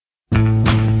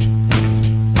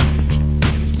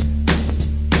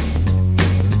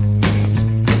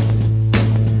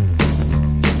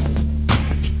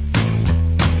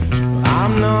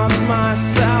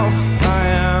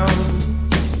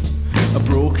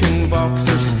box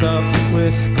are stuffed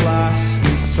with glass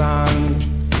and sand.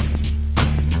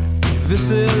 This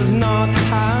is not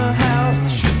how health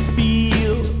should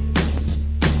feel.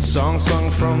 Song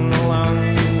sung from the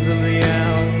lands of the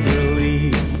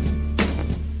elderly.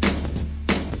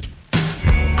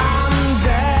 I'm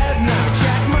dead now,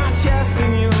 check my chest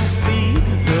and you'll see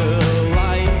the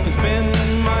life has been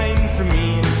mine for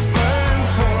me. Burn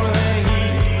for the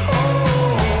heat.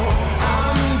 Oh,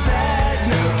 I'm dead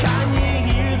now, can you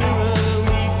hear the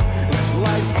relief? It's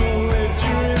life's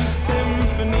belligerent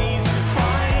symphonies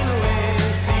finally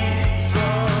cease.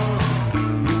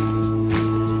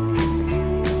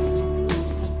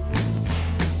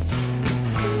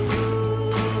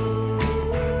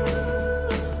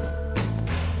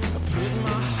 I put my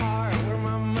heart where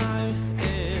my mouth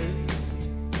is,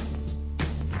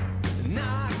 and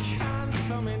now I can't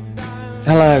come it down.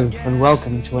 Hello and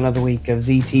welcome to another week of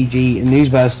ZTG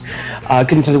Newsburst. I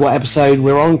couldn't tell you what episode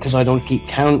we're on because I don't keep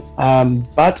count,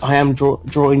 but I am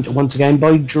joined once again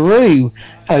by Drew.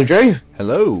 Hello, Drew.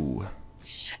 Hello.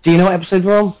 Do you know what episode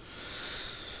we're on?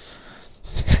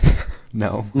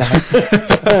 No. No.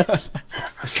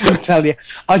 I couldn't tell you.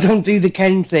 I don't do the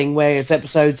Ken thing where it's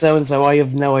episode so-and-so. I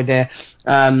have no idea.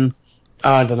 I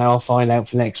don't know. I'll find out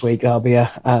for next week. That'll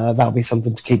be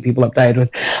something to keep people updated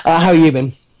with. How you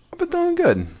been? I've been doing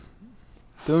good.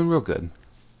 Doing real good.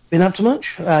 Been up to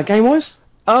much, game-wise?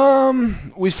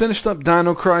 We finished up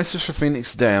Dino Crisis for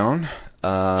Phoenix Down.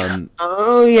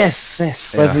 Oh, yes.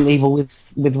 Yeah. Resident Evil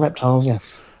with reptiles,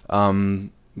 yes.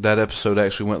 That episode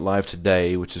actually went live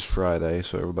today, which is Friday,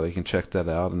 so everybody can check that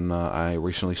out. And I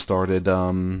recently started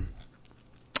Dragon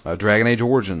Age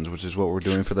Origins, which is what we're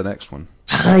doing for the next one.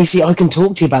 You see, I can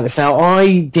talk to you about this now.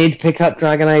 I did pick up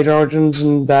Dragon Age Origins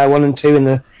and 1 and 2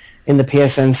 in the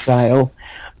PSN sale,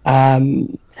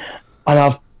 and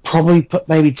I've probably put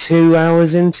maybe 2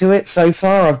 hours into it so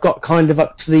far. I've got kind of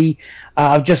up to the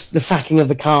just the sacking of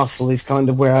the castle is kind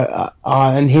of where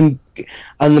and him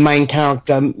and the main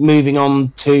character moving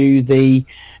on to the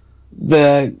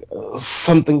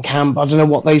something camp. I don't know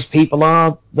what those people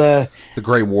are. The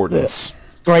Grey Wardens.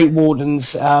 The Great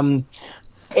Wardens.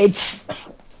 It's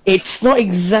not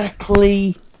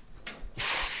exactly.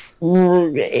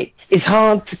 It's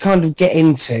hard to kind of get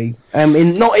into.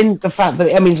 Not in the fact that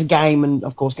it's a game, and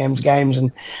of course games are games,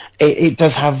 and it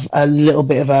does have a little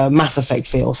bit of a Mass Effect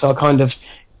feel. So I kind of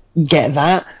get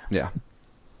that. Yeah.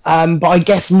 But I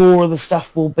guess more of the stuff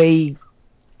it'll be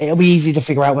easy to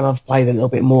figure out when I've played a little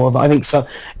bit more of it. I think so.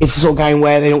 It's the sort of game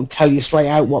where they don't tell you straight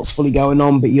out what's fully going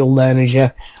on, but you'll learn as you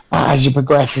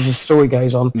progress as the story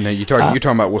goes on. Now, you're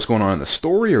talking about what's going on in the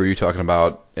story, or are you talking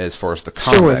about as far as the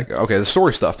combat? Story. Okay, the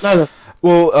story stuff. No.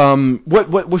 Well,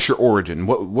 what's your origin?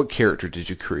 What character did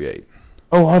you create?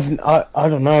 Oh, I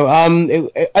don't know.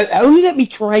 It only let me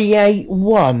create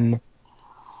one.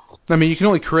 I mean, you can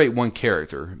only create one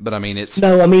character, but I mean, it's...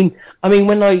 No, I mean,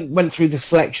 when I went through the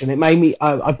selection, it made me...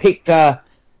 I picked male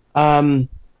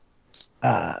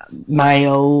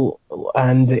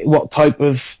and what type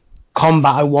of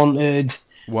combat I wanted.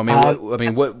 Well,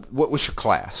 what was your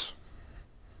class?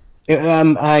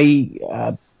 Dual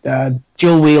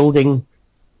wielding.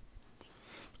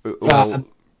 Well,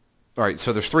 all right.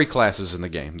 So there's 3 classes in the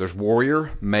game. There's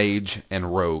warrior, mage,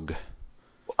 and rogue.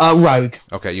 Rogue.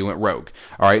 Okay, you went rogue.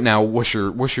 All right. Now, what's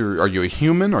your? Are you a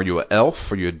human? Are you an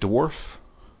elf? Are you a dwarf?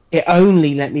 It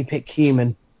only let me pick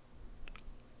human.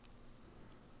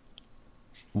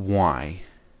 Why?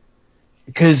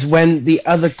 Because when the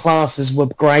other classes were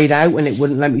greyed out and it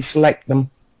wouldn't let me select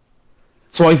them.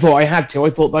 So I thought I had to.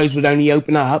 I thought those would only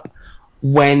open up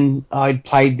when I'd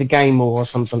played the game or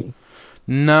something.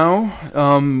 No.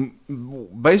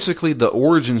 Basically, the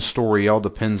origin story all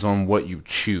depends on what you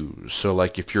choose. So,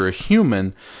 like, if you're a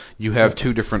human, you have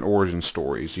 2 different origin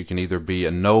stories. You can either be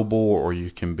a noble or you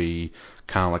can be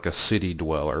kind of like a city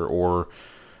dweller, or...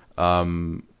 I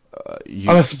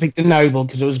must have picked the noble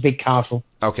because it was a big castle.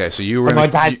 Okay, so you were... And my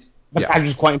dad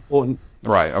was quite important.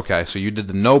 Right, okay, so you did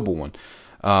the noble one.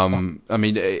 I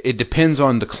mean, it depends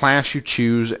on the class you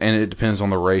choose, and it depends on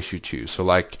the race you choose. So,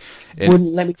 like...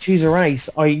 wouldn't let me choose a race.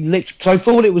 So I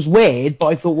thought it was weird, but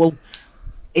I thought, well,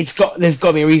 there's got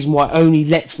to be a reason why it only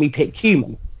lets me pick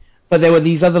human. But there were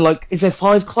these other, is there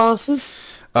 5 classes?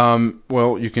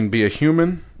 Well, you can be a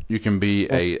human, you can be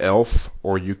a elf,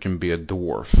 or you can be a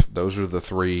dwarf. Those are the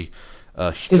 3...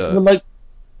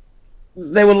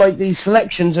 They were like these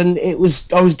selections, and I was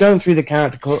going through the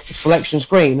character selection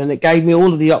screen, and it gave me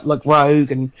all of the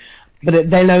rogue, but it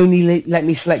then only let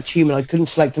me select human. I couldn't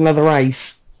select another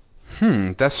race.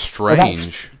 That's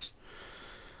strange.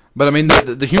 But I mean,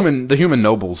 the human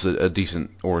noble's a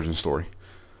decent origin story.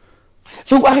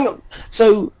 So hang on.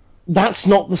 So that's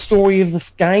not the story of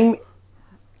the game.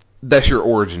 That's your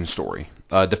origin story.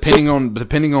 Depending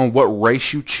on what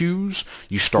race you choose,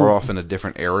 you start off in a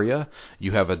different area.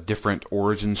 You have a different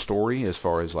origin story as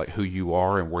far as like who you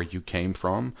are and where you came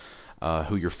from,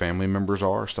 who your family members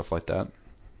are, stuff like that.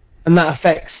 And that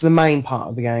affects the main part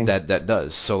of the game. That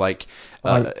does. So like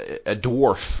Right. a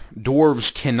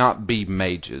dwarves cannot be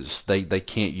mages. They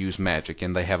can't use magic,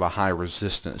 and they have a high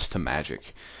resistance to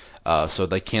magic. So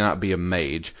they cannot be a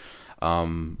mage.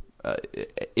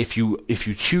 If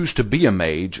you choose to be a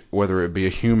mage, whether it be a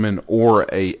human or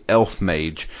a elf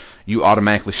mage, you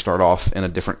automatically start off in a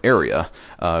different area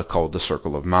called the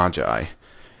Circle of Magi.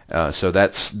 So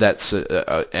that's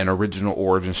an original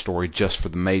origin story just for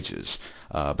the mages.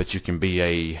 But you can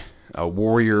be a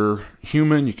warrior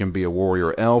human, you can be a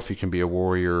warrior elf, you can be a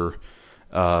warrior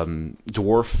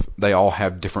dwarf. They all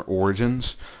have different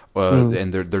origins,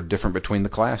 and they're different between the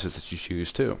classes that you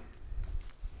choose too.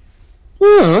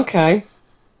 Oh, okay.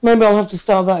 Maybe I'll have to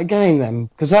start that again then,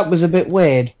 because that was a bit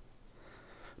weird.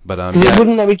 But Because it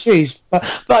wouldn't let me choose. But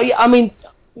yeah, I mean,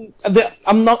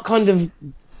 I'm not kind of.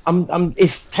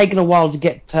 It's taken a while to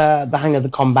get the hang of the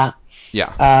combat.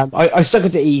 yeah, I stuck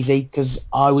it to easy because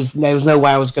there was no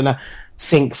way I was going to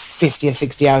sink 50 or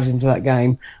 60 hours into that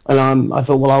game, and I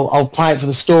thought, well, I'll play it for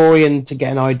the story and to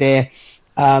get an idea.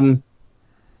 It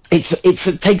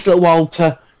takes a little while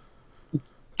to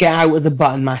get out of the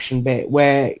button mashing bit,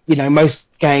 where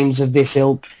most games of this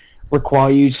ilk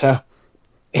require you to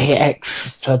hit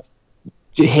X to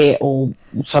hit or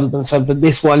something.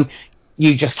 This one,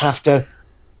 you just have to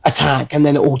attack, and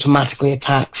then it automatically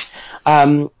attacks.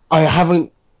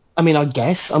 I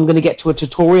guess I'm going to get to a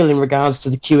tutorial in regards to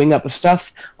the queuing up of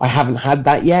stuff. I haven't had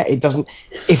that yet.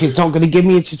 If it's not going to give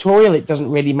me a tutorial, it doesn't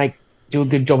really do a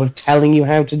good job of telling you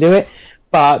how to do it.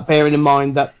 But bearing in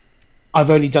mind that I've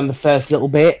only done the first little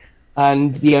bit,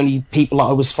 and the only people that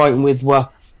I was fighting with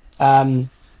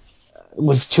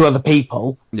was two other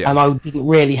people, Yeah. and I didn't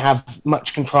really have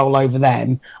much control over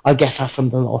them. I guess that's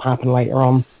something that will happen later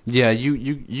on. Yeah,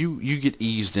 you get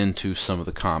eased into some of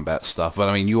the combat stuff, but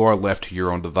I mean you are left to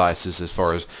your own devices as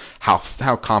far as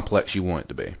how complex you want it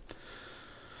to be.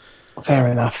 Fair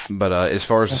enough. But as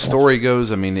far as the story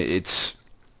goes, I mean it's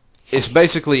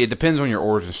basically, it depends on your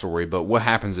origin story, but what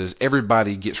happens is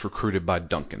everybody gets recruited by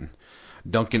Duncan.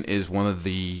 Duncan is one of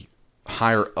the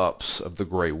higher ups of the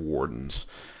Grey Wardens,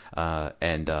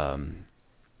 and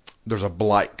there's a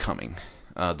blight coming.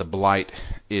 The blight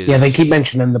is... Yeah, they keep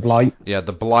mentioning the blight. Yeah,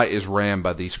 the blight is ran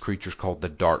by these creatures called the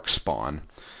Darkspawn.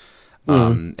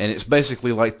 And it's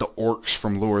basically like the orcs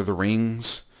from Lord of the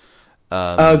Rings.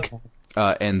 Okay.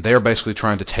 And they're basically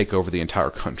trying to take over the entire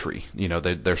country.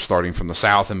 They're starting from the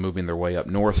south and moving their way up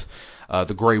north.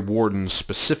 The Grey Wardens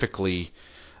specifically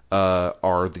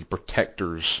are the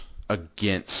protectors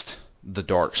against the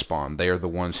Darkspawn. They are the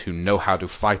ones who know how to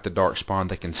fight the Darkspawn.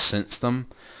 They can sense them.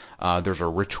 There's a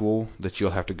ritual that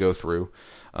you'll have to go through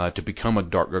to become a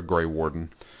Grey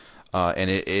Warden.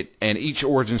 And each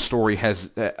origin story has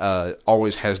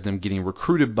always has them getting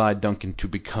recruited by Duncan to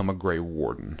become a Grey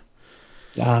Warden.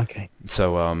 Okay.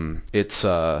 So it's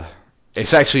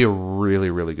actually a really,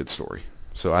 really good story.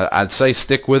 So I'd say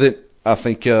stick with it. I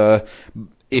think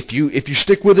if you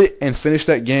stick with it and finish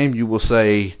that game, you will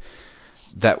say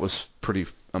that was pretty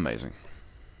amazing.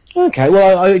 Okay.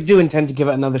 Well, I do intend to give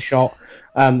it another shot.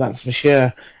 That's for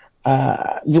sure.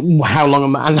 How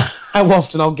long and how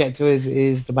often I'll get to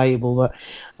is debatable, but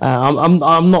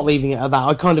I'm not leaving it at that.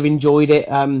 I kind of enjoyed it.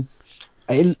 I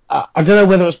don't know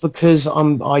whether it's because I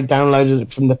downloaded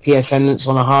it from the PSN and it's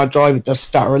on a hard drive. It does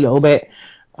stutter a little bit,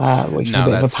 which is a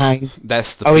bit of a pain.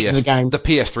 That's the the game. The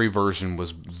PS3 version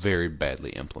was very badly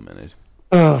implemented.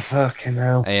 Oh, fucking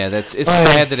hell. Yeah, it's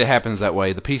sad that it happens that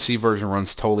way. The PC version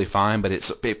runs totally fine, but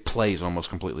it plays almost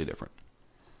completely different.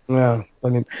 Well,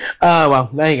 well,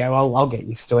 there you go. I'll get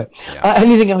used to it. Yeah.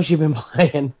 Anything else you've been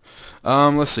playing?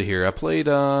 Let's see here. I played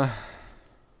a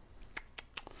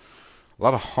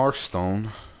lot of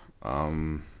Hearthstone.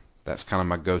 That's kind of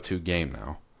my go-to game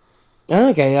now.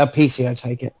 Okay, PC, I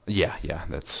take it. Yeah,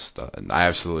 that's I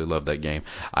absolutely love that game.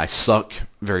 I suck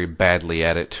very badly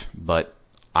at it, but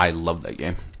I love that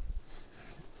game.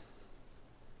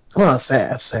 Well, that's fair.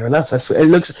 That's fair enough.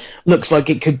 It looks like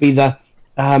it could be the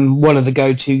one of the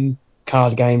go-to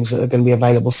card games that are going to be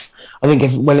available. I think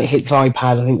when it hits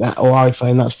iPad, I think that or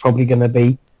iPhone, that's probably going to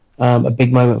be a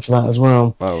big moment for that as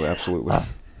well. Oh, absolutely.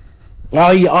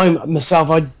 I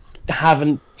myself, I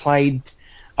haven't played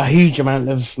a huge amount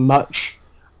of much.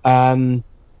 I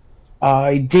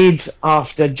did,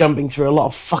 after jumping through a lot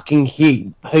of fucking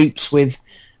hoops with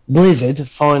Blizzard,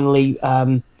 finally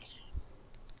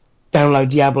download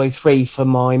Diablo 3 for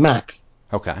my Mac.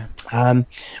 Okay.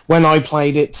 When I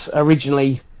played it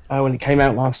originally, when it came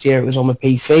out last year, it was on the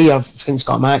PC. I've since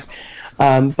got a Mac.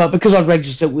 But because I've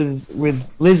registered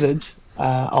with Blizzard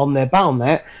on their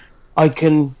Battle.net, I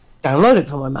can download it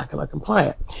to my Mac and I can play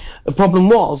it. The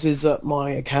problem is that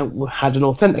my account had an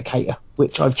authenticator,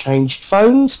 which I've changed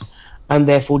phones and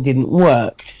therefore didn't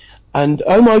work. And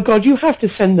oh my god, you have to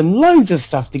send them loads of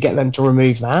stuff to get them to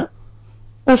remove that.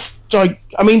 That's like,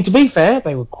 I mean, to be fair,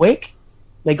 they were quick.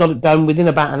 They got it done within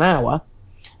about an hour,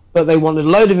 but they wanted a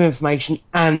load of information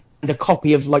and a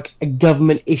copy of like a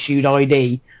government issued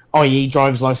ID, i.e.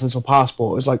 driver's license or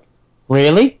passport. It was like,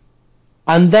 really?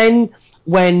 And then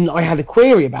when I had a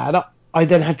query about it, I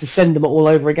then had to send them it all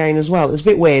over again as well. It's a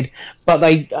bit weird, but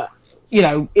they,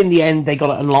 in the end, they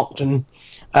got it unlocked, and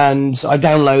I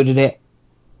downloaded it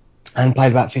and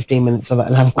played about 15 minutes of it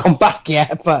and haven't gone back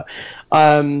yet. But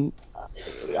I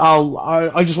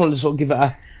just wanted to sort of give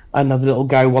it another little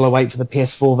go while I wait for the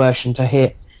PS4 version to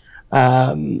hit.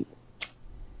 I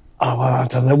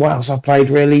don't know what else I played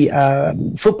really.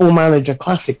 Football Manager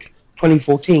Classic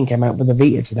 2014 came out with the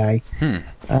Vita today.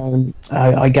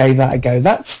 I gave that a go.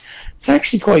 It's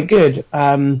actually quite good.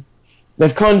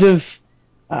 They've kind of,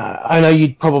 I know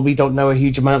you probably don't know a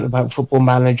huge amount about Football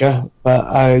Manager, but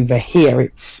over here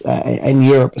it's in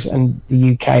Europe and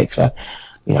the UK, it's a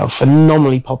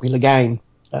phenomenally popular game.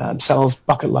 Sells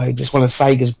bucket loads. It's one of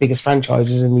Sega's biggest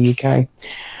franchises in the UK,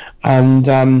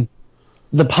 and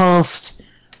the past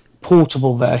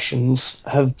portable versions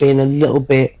have been a little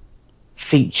bit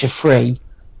feature free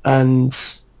and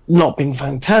not been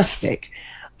fantastic.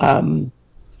 The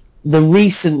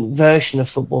recent version of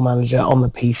Football Manager on the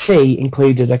PC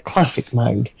included a classic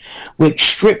mode, which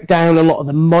stripped down a lot of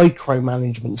the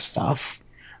micromanagement stuff,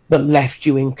 but left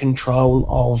you in control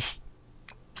of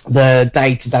the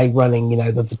day-to-day running,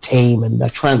 the team and the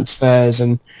transfers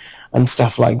and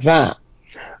stuff like that.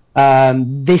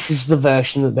 This is the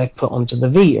version that they've put onto the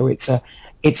Vita.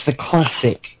 It's the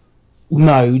classic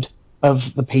mode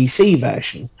of the PC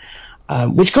version,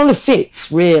 which kind of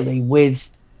fits really with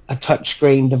a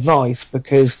touchscreen device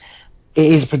because it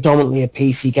is predominantly a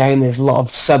PC game. There's a lot of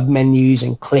sub-menus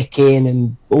and clicking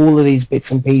and all of these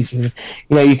bits and pieces.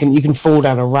 You can fall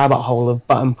down a rabbit hole of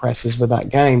button presses with that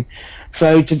game.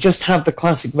 So to just have the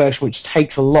classic version, which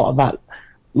takes a lot of that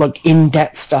like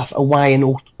in-depth stuff away and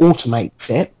automates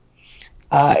it,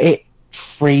 it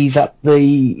frees up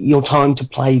your time to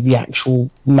play the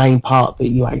actual main part that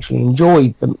you actually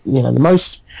enjoyed the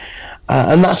most.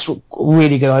 And that's a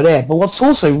really good idea. But what's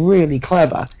also really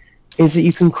clever is that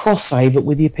you can cross-save it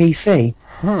with your PC.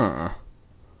 Huh.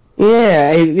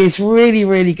 Yeah, it's really,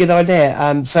 really good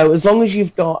idea. So as long as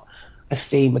you've got a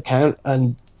Steam account,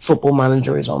 and Football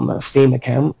Manager is on that Steam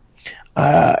account,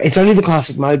 it's only the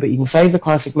classic mode, but you can save the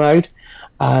classic mode.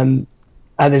 And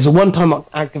there's a one-time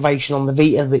activation on the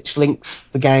Vita which links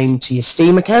the game to your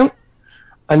Steam account,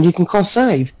 and you can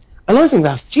cross-save. And I think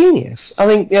that's genius. I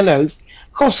think,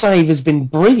 cross-save has been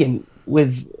brilliant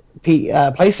with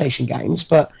PlayStation games,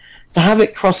 but to have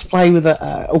it cross-play with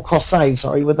or cross-save,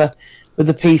 sorry, with the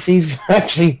PCs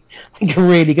actually, I think, a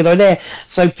really good idea.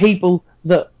 So people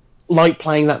that like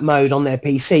playing that mode on their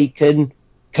PC can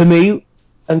commute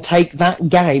and take that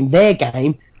game, their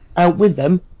game, out with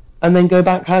them, and then go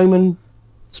back home and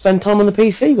spend time on the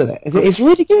PC with it. It's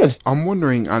really good. I'm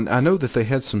wondering, I know that they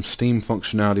had some Steam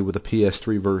functionality with the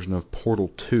PS3 version of Portal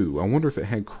 2. I wonder if it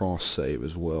had cross-save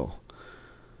as well.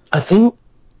 I think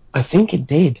it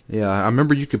did. Yeah, I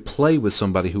remember you could play with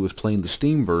somebody who was playing the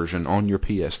Steam version on your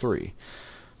PS3.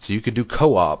 So you could do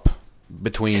co-op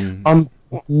between... I'm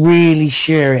really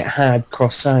sure it had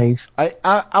cross-save.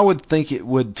 I would think it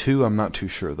would too. I'm not too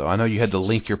sure, though. I know you had to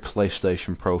link your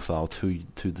PlayStation profile to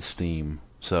the Steam.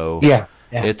 So... Yeah.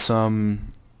 It's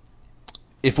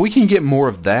if we can get more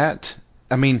of that,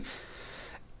 I mean,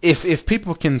 if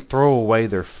people can throw away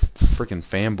their freaking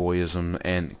fanboyism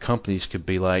and companies could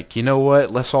be like, you know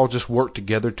what, let's all just work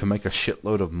together to make a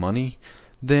shitload of money,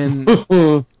 then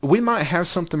we might have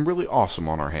something really awesome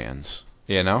on our hands,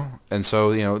 And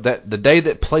so, that the day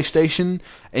that PlayStation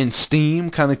and Steam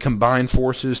kind of combine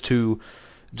forces to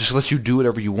just let you do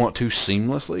whatever you want to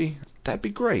seamlessly, that'd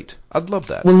be great. I'd love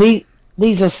that. Well,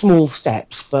 these are small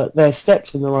steps, but they're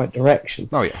steps in the right direction.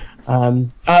 Oh, yeah.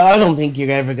 I don't think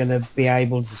you're ever going to be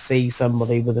able to see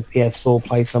somebody with a PS4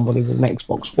 play somebody with an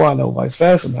Xbox One or vice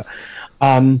versa. But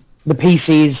the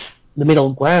PC is the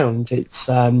middle ground. It's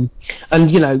Sony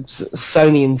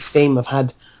and Steam have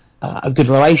had a good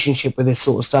relationship with this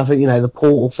sort of stuff. The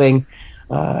Portal thing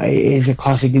is a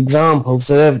classic example.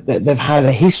 So they've had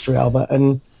a history of it,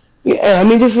 and I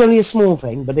mean, this is only a small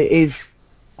thing, but it is.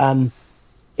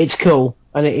 it's cool,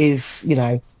 and it is,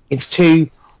 it's two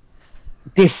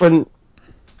different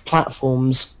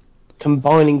platforms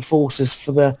combining forces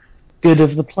for the good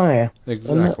of the player.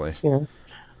 Exactly.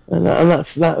 And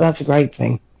that's a great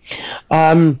thing.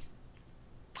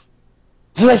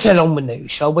 So let's head on with news,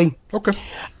 shall we? Okay.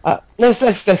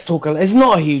 Let's talk. It's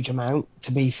not a huge amount,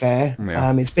 to be fair.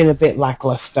 Yeah. It's been a bit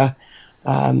lackluster,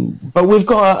 but we've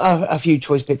got a few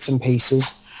choice bits and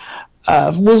pieces.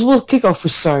 We'll kick off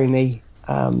with Sony.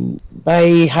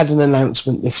 They had an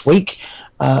announcement this week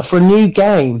for a new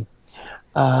game.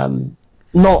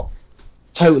 Not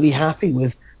totally happy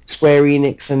with Square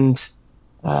Enix and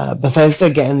Bethesda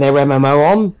getting their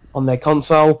MMO on their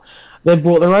console. They've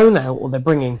brought their own out, or they're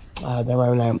bringing their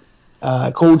own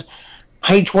out, called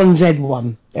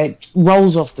H1Z1. It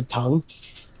rolls off the tongue.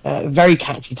 Very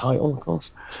catchy title, of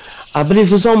course. But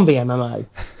it's a zombie MMO.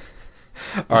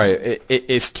 All right.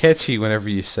 It's catchy whenever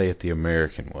you say it the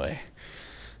American way.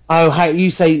 Oh, hey, you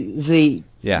say Z.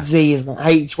 Yeah. Z, isn't it?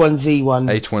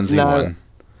 H1Z1. H1Z1. No,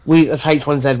 that's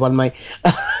H1Z1, mate.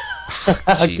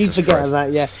 I keep Jesus forgetting Christ.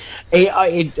 that, yeah.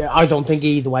 I don't think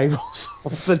either way rolls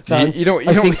off the tongue. You don't-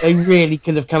 I think they really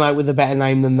could have come out with a better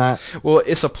name than that. Well,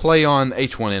 it's a play on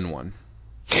H1N1.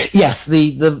 Yes,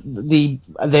 there was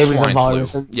a Swine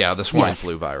virus. flu. Yeah, the swine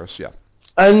flu virus. Yeah.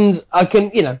 And I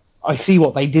can, I see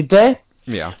what they did there.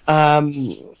 Yeah. I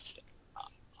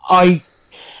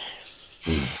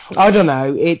don't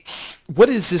know. What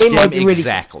is this It might game be really-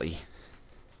 exactly?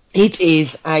 It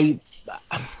is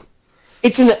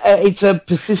it's a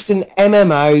persistent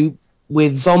MMO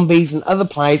with zombies and other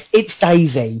players. It's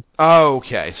DayZ. Oh,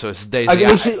 okay, so it's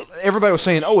DayZ. Everybody was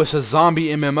saying, "Oh, it's a zombie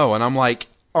MMO," and I'm like,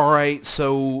 "All right,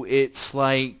 so it's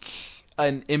like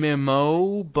an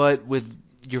MMO, but with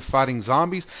you're fighting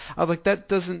zombies." I was like, "That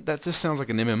just sounds like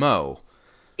an MMO."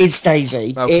 It's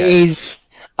DayZ. Okay. It is.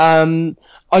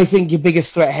 I think your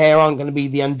biggest threat here aren't going to be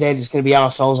the undead. It's going to be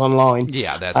arseholes online.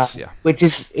 Yeah, that's yeah. Which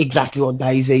is exactly what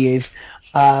DayZ is.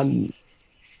 And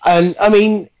I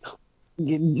mean,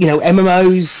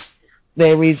 MMOs.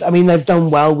 They've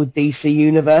done well with DC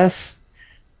Universe.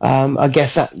 I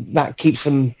guess that keeps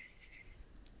them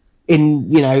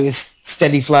in, a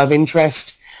steady flow of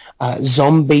interest.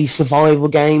 Zombie survival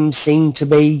games seem to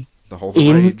be The whole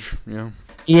rage. Yeah.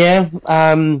 Yeah.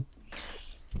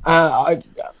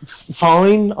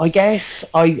 Fine, I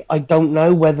guess. I don't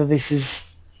know whether this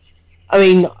is.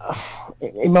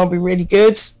 It might be really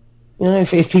good.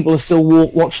 If people are still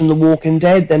watching The Walking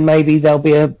Dead, then maybe there'll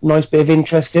be a nice bit of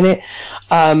interest in it.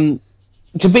 I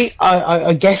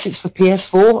guess it's for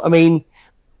PS4.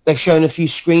 They've shown a few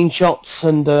screenshots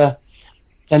and a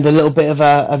little bit of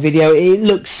a video. It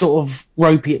looks sort of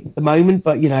ropey at the moment,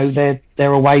 but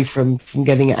they're away from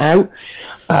getting it out.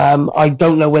 I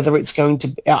don't know whether it's going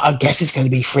to. I guess it's going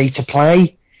to be free to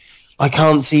play. I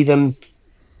can't see them.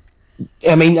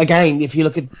 Again, if you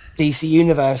look at DC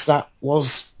Universe, that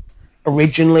was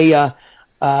originally a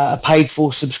paid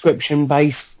for subscription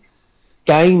based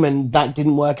game, and that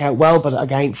didn't work out well. But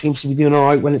again, it seems to be doing all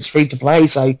right when it's free to play.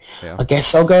 So Yeah. I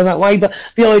guess I'll go that way. But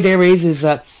the idea is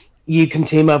that you can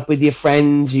team up with your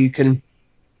friends. You can.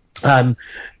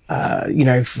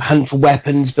 Hunt for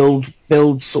weapons, build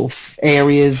sort of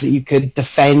areas that you could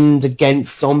defend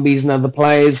against zombies and other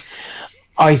players.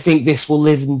 I think this will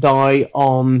live and die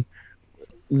on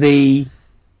the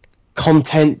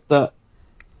content that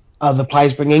other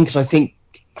players bring in, because I think,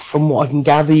 from what I can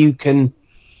gather, you can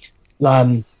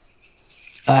the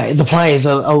players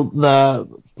are the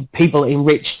people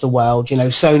enrich the world.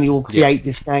 Sony will create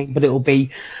this game, but it will be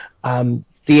the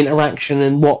interaction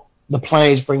and what the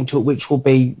players bring to it, which will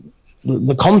be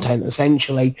the content,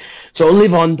 essentially. So it'll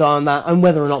live on, die on that, and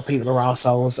whether or not people are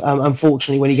arseholes.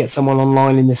 Unfortunately, when you get someone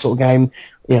online in this sort of game,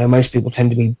 most people tend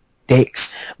to be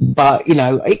dicks. But,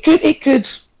 it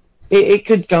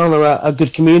could garner a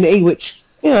good community, which,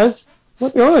 might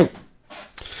be all right.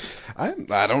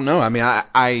 I don't know.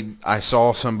 I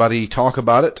saw somebody talk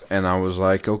about it, and I was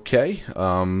like, okay,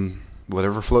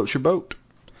 whatever floats your boat.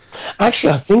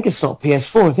 Actually, I think it's not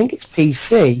PS4. I think it's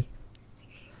PC.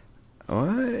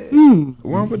 Why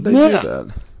would they do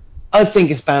that? I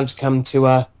think it's bound to come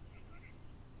to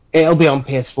it'll be on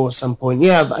PS4 at some point.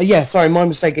 Yeah. Sorry, my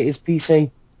mistake. It is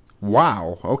PC.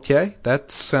 Wow. Okay,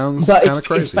 that sounds kind of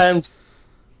crazy.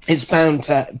 It's bound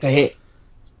to hit.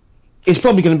 It's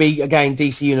probably going to be, again,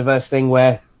 DC Universe thing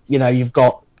where you've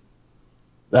got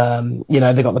they've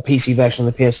got the PC version,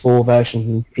 the PS4 version,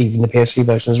 and even the PS3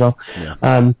 version as well. Yeah.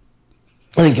 I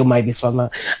think it'll maybe fun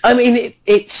that.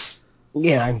 It's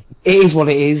it is what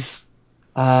it is.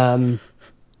 I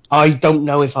don't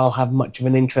know if I'll have much of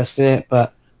an interest in it,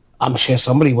 but I'm sure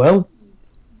somebody will.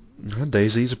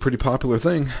 DayZ's a pretty popular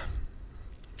thing.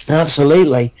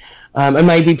 Absolutely. And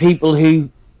maybe people who...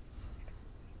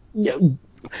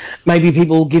 Maybe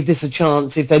people will give this a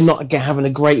chance if they're not having a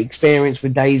great experience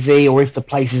with DayZ, or if the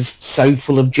place is so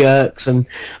full of jerks and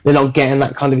they're not getting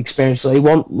that kind of experience that they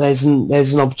want. There's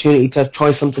an opportunity to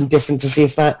try something different to see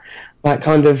if that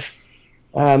kind of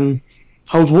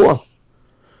holds water.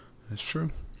 That's true.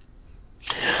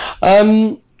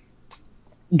 Goat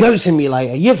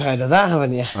Simulator, you've heard of that,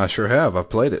 haven't you? I sure have. I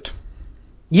played it.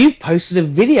 You've posted a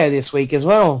video this week as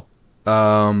well.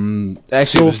 Actually,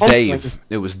 it was Dave.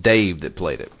 It was Dave that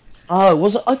played it. Oh,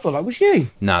 was it? I thought that was you.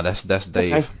 No, that's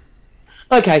Dave.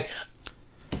 Okay.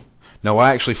 No,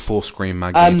 I actually full screen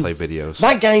my gameplay videos.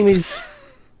 That game is...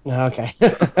 Okay.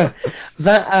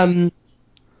 that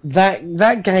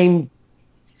game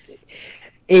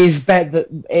is better.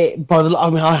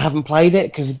 I haven't played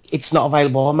it because it's not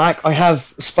available on Mac. I have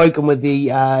spoken with the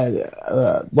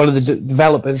one of the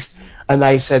developers, and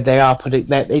they said they are putting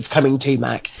that it's coming to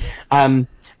Mac.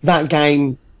 That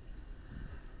game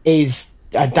is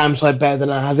a damn sight better than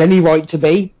it has any right to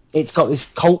be. It's got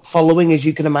this cult following, as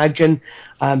you can imagine.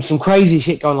 Some crazy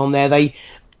shit going on there.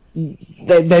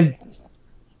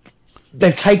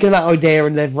 They've taken that idea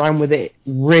and they've run with it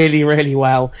really, really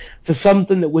well. For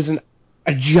something that was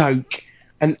a joke,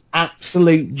 an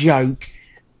absolute joke,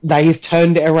 they have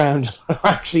turned it around and are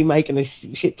actually making a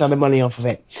shit ton of money off of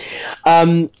it.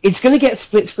 It's going to get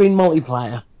split-screen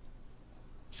multiplayer,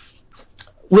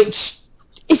 which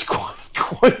is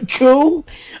quite cool,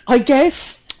 I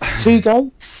guess. 2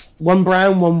 goats, 1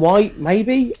 brown, 1 white,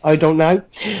 maybe. I don't know.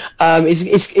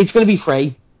 It's going to be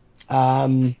free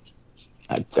in 1.1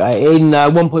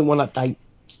 update,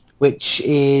 which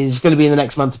is going to be in the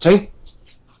next month or 2.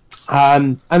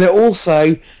 And they're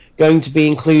also going to be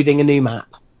including a new map,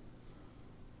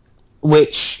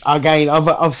 which, again,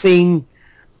 I've seen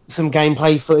some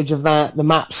gameplay footage of that. The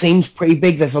map seems pretty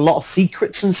big. There's a lot of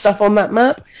secrets and stuff on that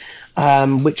map,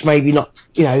 which maybe not,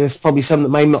 there's probably some that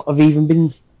may not have even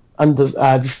been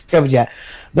discovered yet.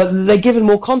 But they're giving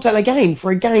more content. Again,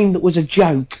 for a game that was a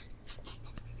joke,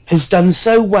 has done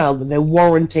so well that they're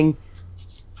warranting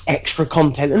extra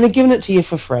content, and they're giving it to you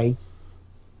for free.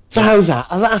 So how's that?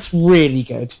 That's really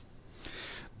good.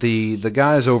 The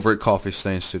guys over at Coffee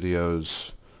Stain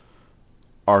Studios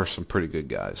are some pretty good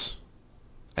guys,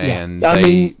 and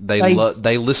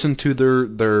they listen to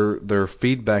their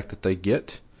feedback that they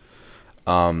get.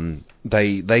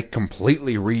 They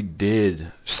completely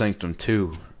redid Sanctum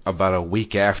 2 about a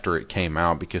week after it came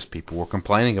out because people were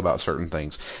complaining about certain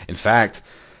things. In fact,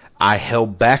 I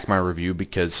held back my review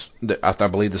because I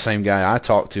believe the same guy I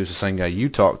talked to is the same guy you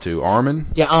talked to, Armin.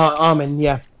 Yeah, Armin,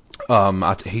 yeah.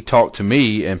 He talked to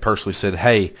me and personally said,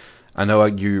 hey, I know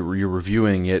you're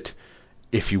reviewing it.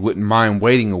 If you wouldn't mind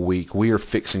waiting a week, we are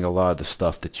fixing a lot of the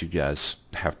stuff that you guys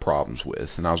have problems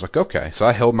with. And I was like, okay. So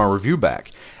I held my review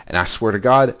back. And I swear to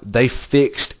God, they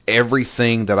fixed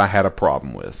everything that I had a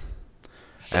problem with.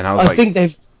 And I was think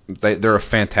they're a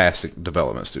fantastic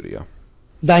development studio.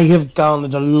 They have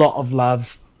garnered a lot of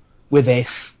love with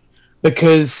this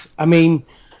because, everyone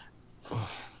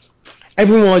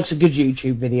likes a good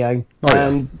YouTube video,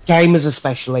 and gamers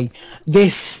especially.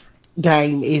 This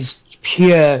game is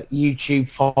pure YouTube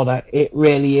fodder. It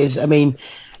really is.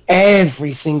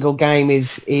 Every single game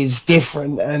is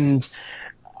different, and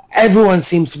everyone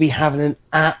seems to be having an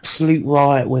absolute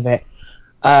riot with it.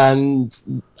 And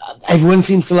everyone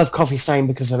seems to love Coffee Stain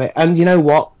because of it. And you know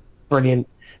what? Brilliant.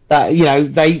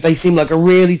 They seem like a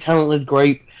really talented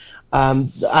group,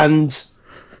 and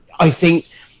I think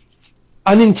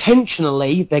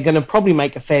unintentionally they're going to probably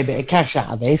make a fair bit of cash out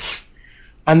of this,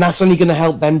 and that's only going to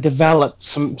help them develop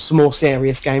some more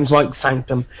serious games like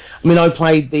Sanctum. I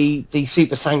played the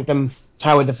Super Sanctum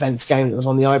tower defense game that was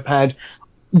on the iPad.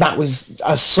 That was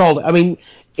a solid.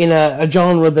 In a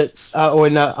genre that's or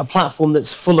in a platform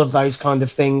that's full of those kind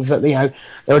of things, that there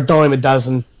are a dime a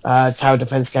dozen tower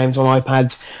defense games on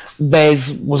iPads.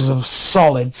 Theirs was a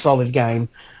solid game.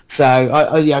 So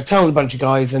I tell a bunch of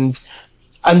guys, and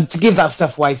to give that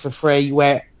stuff away for free,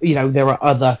 where there are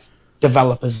other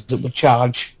developers that would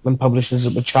charge and publishers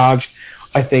that would charge,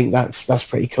 I think that's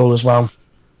pretty cool as well.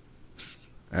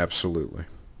 Absolutely.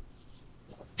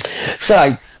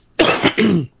 So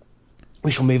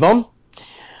we shall move on.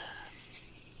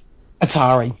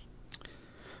 Atari.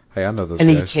 Hey, I know those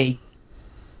NET. guys.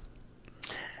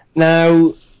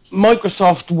 Now,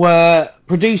 Microsoft were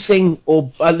producing,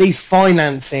 or at least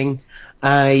financing,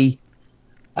 a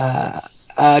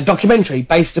documentary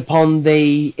based upon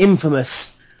the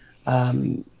infamous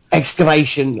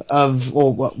excavation of,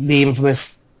 or the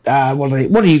infamous, what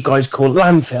do you guys call it,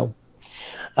 landfill.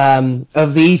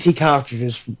 of the ET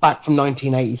cartridges back from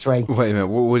 1983. Wait a minute.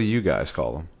 What do you guys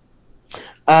call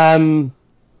them?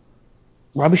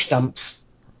 Rubbish dumps.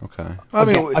 Okay. I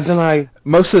don't know.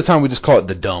 Most of the time we just call it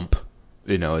the dump.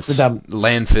 It's The dump.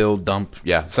 landfill, dump.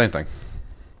 Yeah, same thing.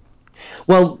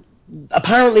 Well,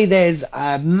 apparently there's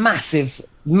a massive,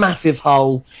 massive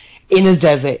hole in a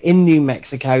desert in New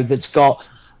Mexico that's got,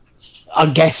 I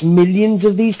guess, millions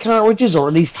of these cartridges, or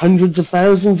at least hundreds of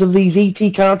thousands of these ET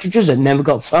cartridges that never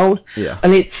got sold. Yeah.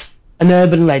 And it's an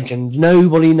urban legend.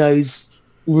 Nobody knows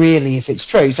really if it's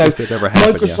true. So If it ever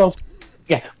happened,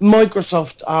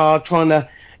 Microsoft are trying to,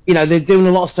 they're doing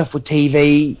a lot of stuff with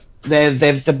TV. There've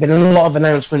been a lot of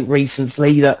announcement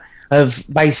recently that have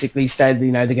basically said,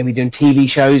 they're going to be doing TV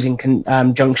shows in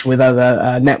conjunction with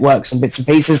other networks and bits and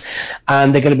pieces,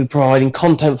 and they're going to be providing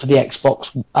content for the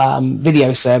Xbox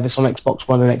video service on Xbox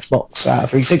One and Xbox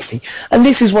 360. And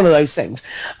this is one of those things.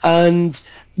 And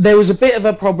there was a bit of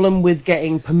a problem with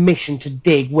getting permission to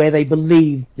dig where they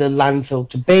believed the landfill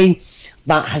to be.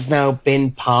 That has now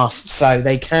been passed, so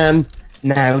they can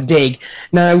now dig.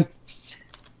 Now,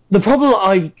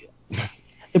 I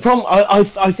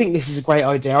think this is a great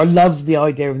idea. I love the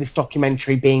idea of this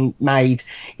documentary being made.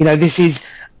 This is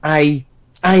this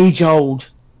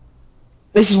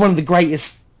is one of the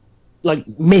greatest,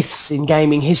 myths in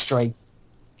gaming history.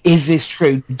 Is this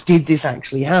true? Did this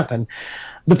actually happen?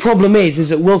 The problem is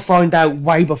that we'll find out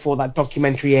way before that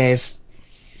documentary airs.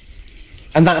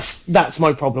 And that's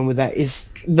my problem with that,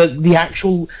 is the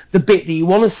bit that you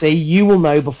want to see, you will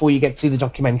know before you get to see the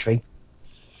documentary.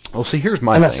 Well, see, here's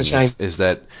my thing, is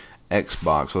that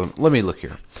Xbox, well, let me look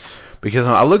here. Because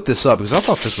I looked this up, because I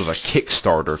thought this was a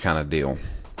Kickstarter kind of deal.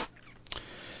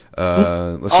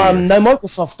 Let's see here. No,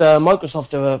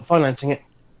 Microsoft are financing it.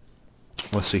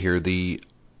 Let's see here. The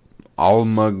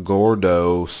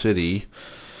Alamogordo City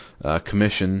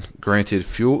Commission granted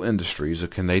Fuel Industries, a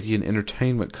Canadian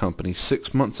entertainment company,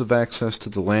 6 months of access to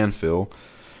the landfill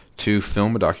to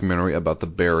film a documentary about the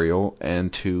burial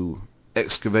and to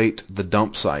excavate the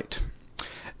dump site.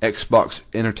 Xbox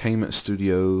Entertainment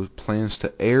Studios plans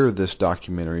to air this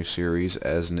documentary series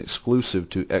as an exclusive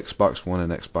to Xbox One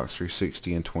and Xbox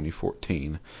 360 in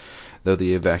 2014, though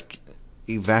the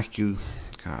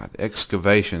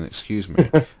excavation, excuse me.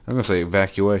 I'm going to say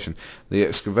evacuation. The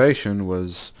excavation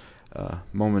was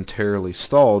momentarily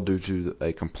stalled due to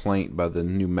a complaint by the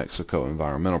New Mexico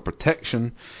Environmental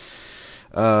Protection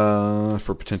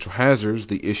for potential hazards.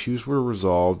 The issues were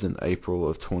resolved in April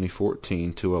of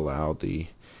 2014 to allow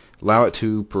it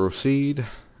to proceed.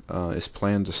 It's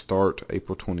planned to start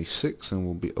April 26 and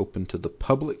will be open to the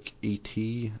public.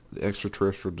 E.T., the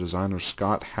extraterrestrial designer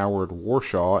Scott Howard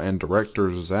Warshaw, and director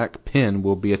Zach Penn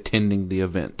will be attending the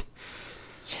event.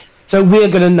 So we're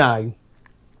going to know.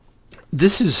 I'm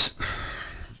just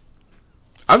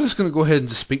going to go ahead and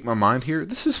just speak my mind here.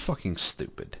 This is fucking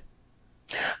stupid.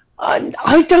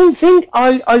 I don't think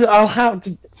I'll have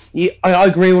to. I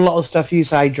agree with a lot of stuff you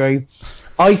say, Drew.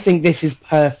 I think this is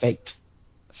perfect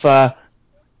for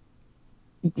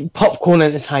popcorn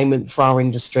entertainment for our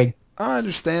industry. I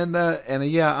understand that, and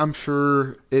yeah, I'm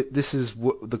sure this is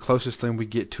the closest thing we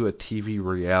get to a TV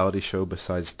reality show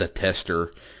besides The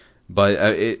Tester. But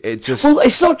it just... Well,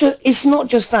 it's not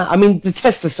just that. I mean, the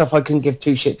Tester stuff I couldn't give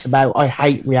two shits about. I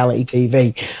hate reality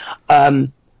TV.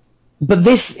 But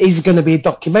this is going to be a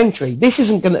documentary. This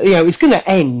isn't going to, it's going to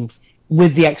end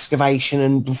with the excavation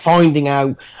and finding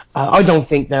out. I don't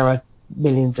think there are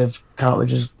millions of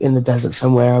cartridges in the desert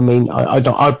somewhere. I mean,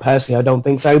 I personally don't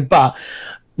think so. But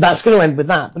that's going to end with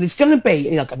that. But it's going to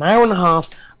be like an hour and a half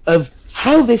of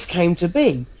how this came to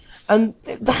be, and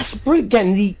that's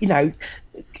again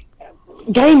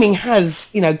gaming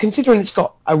has, considering it's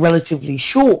got a relatively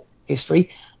short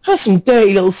history, has some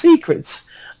dirty little secrets,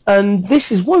 and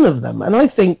this is one of them. And I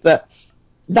think that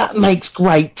makes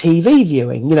great TV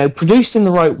viewing, produced in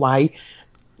the right way,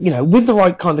 with the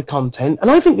right kind of content.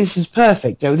 And I think this is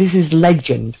perfect. This is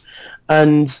legend.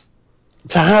 And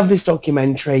to have this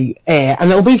documentary air,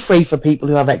 and it'll be free for people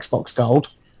who have Xbox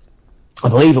Gold. I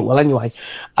believe it will anyway.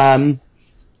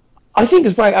 I think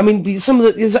it's great. I mean,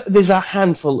 there's a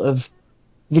handful of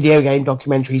video game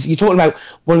documentaries. You're talking about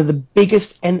one of the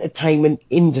biggest entertainment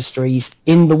industries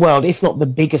in the world, if not the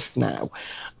biggest now.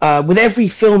 With every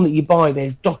film that you buy,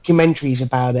 there's documentaries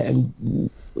about it. And,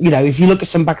 if you look at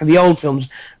some back of the old films,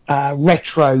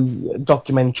 retro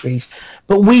documentaries.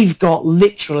 But we've got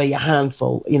literally a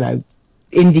handful,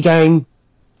 Indie Game,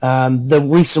 the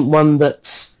recent one that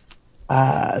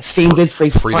Steam did,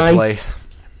 free to play.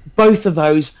 Both of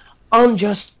those aren't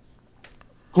just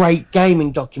great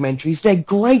gaming documentaries. They're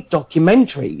great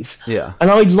documentaries. Yeah. And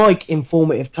I like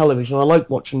informative television. I like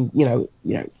watching,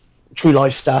 true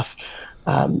life stuff.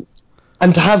 And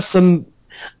to have some,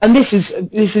 and this is,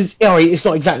 it's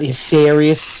not exactly a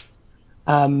serious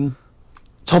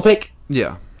topic,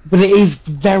 Yeah. but it is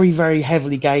very, very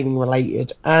heavily gaming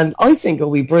related, and I think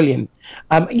it'll be brilliant.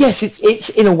 Yes, it's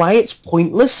in a way it's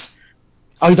pointless.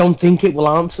 I don't think it will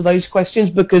answer those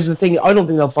questions because I don't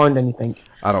think they'll find anything.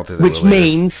 I don't think they will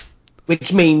either.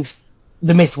 Which means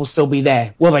the myth will still be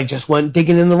there. Well, they just weren't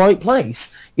digging in the right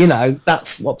place.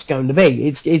 That's what's going to be.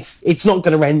 It's not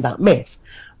going to end that myth,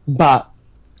 but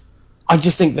I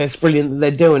just think that's brilliant that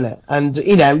they're doing it. And,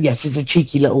 yes, it's a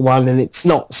cheeky little one and it's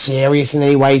not serious in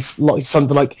any way. It's like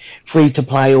something like Free to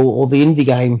Play or the indie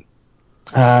game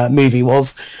movie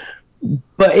was.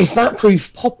 But if that proves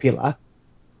popular,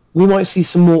 we might see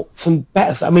some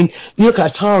better stuff. I mean, you look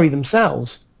at Atari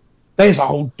themselves. There's a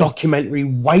whole documentary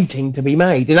waiting to be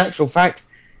made. In actual fact,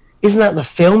 isn't that the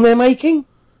film they're making?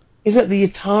 Isn't it the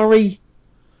Atari...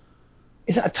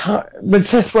 Is that the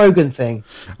Seth Rogen thing?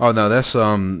 Oh no, that's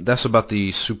about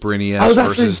the Super NES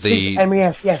versus the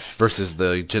NES, yes. versus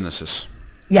the Genesis.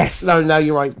 Yes, no,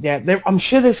 you're right. Yeah, I'm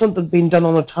sure there's something being done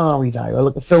on Atari Day, or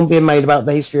like a film being made about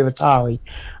the history of Atari,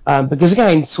 because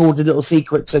again, sordid little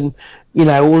secrets and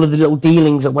all of the little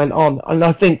dealings that went on, and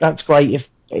I think that's great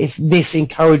if this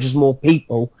encourages more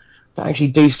people to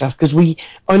actually do stuff, because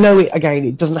I know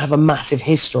it doesn't have a massive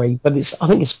history, but I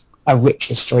think it's a rich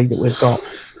history that we've got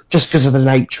just because of the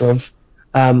nature of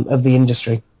the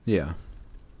industry. Yeah.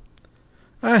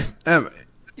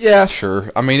 Yeah,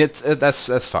 sure. I mean,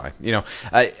 that's fine.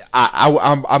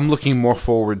 I'm looking more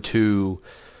forward to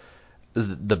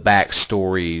the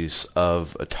backstories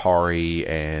of Atari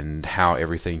and how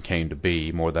everything came to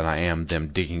be more than I am them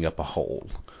digging up a hole.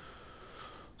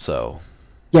 So.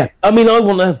 Yeah, I mean, I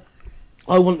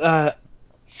want to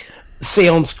see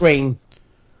on screen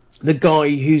the guy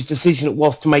whose decision it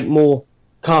was to make more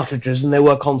cartridges than there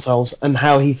were consoles and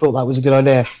how he thought that was a good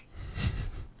idea.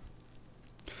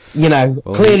 Well,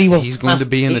 clearly he's going to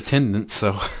be in attendance,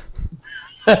 so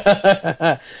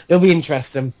it'll be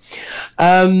interesting.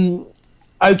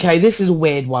 Okay, this is a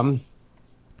weird one.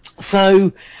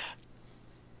 So,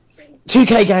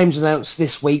 2K Games announced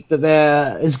this week that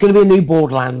there is going to be a new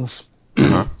Borderlands,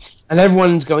 and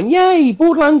everyone's going, "Yay,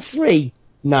 Borderlands 3!"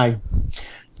 No,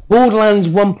 Borderlands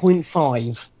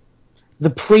 1.5, the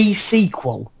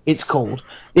pre-sequel. It's called.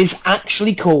 It's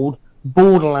actually called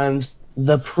Borderlands: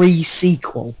 The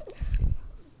Pre-Sequel.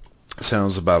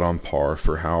 Sounds about on par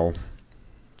for how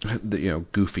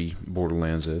goofy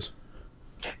Borderlands is.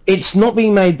 It's not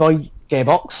being made by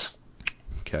Gearbox.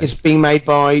 Okay. It's being made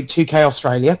by 2K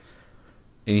Australia.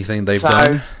 Anything they've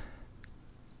done?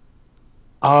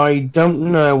 I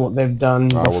don't know what they've done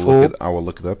before. I will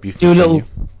look it up. You can do a little.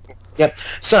 Yep.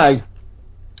 So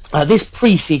this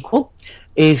pre-sequel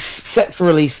is set for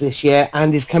release this year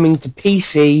and is coming to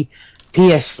PC,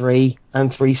 PS3,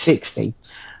 and 360.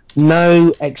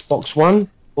 No Xbox One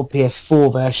or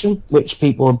PS4 version, which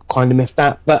people have kind of miffed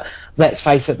at. But let's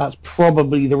face it, that's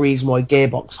probably the reason why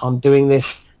Gearbox aren't doing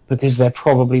this, because they're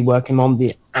probably working on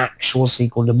the actual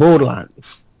sequel to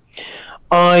Borderlands.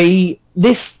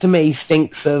 This to me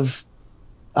stinks of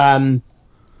we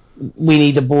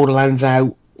need a Borderlands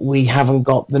out, we haven't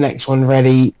got the next one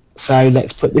ready, so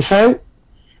let's put this out.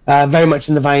 Very much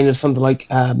in the vein of something like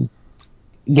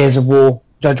Gears of War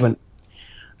Judgment.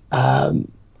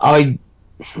 I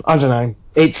don't know.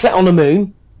 It's set on a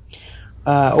moon,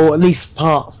 or at least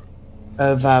part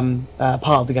of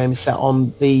the game is set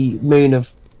on the moon of.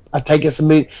 I take it's the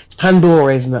moon. It's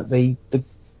Pandora, isn't it? The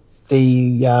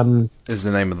is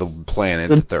the name of the planet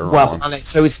that they're on. Planet.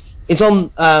 So it's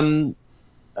on the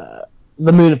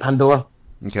moon of Pandora.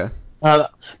 Okay.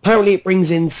 Apparently, it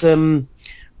brings in some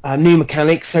new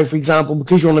mechanics. So, for example,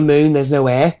 because you're on the moon, there's no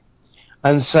air,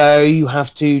 and so you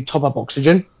have to top up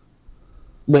oxygen,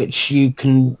 which you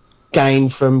can gain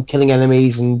from killing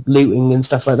enemies and looting and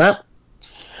stuff like that.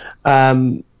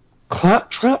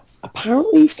 Claptrap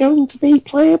apparently is going to be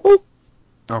playable.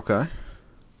 Okay.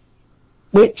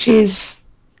 Which is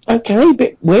okay, a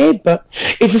bit weird, but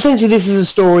it's essentially, this is a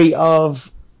story of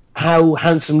how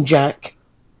Handsome Jack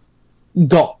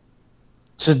got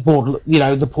to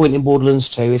the point in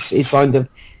Borderlands 2. It's kind of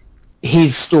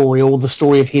his story, or the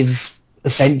story of his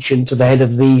ascension to the head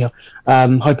of the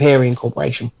Hyperion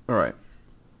Corporation. All right.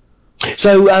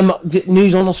 So,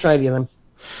 news on Australia then.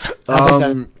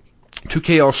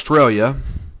 2K Australia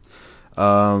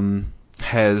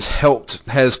has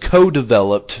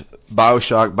co-developed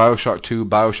BioShock 2,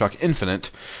 BioShock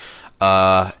Infinite,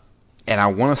 and I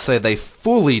want to say they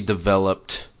fully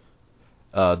developed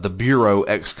the Bureau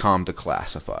XCOM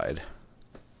Declassified.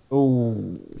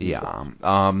 Ooh. Yeah.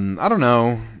 I don't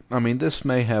know. I mean, this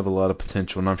may have a lot of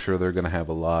potential, and I'm sure they're going to have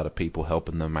a lot of people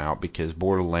helping them out because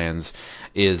Borderlands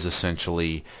is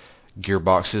essentially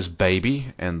Gearbox's baby,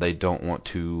 and they don't want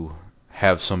to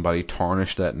have somebody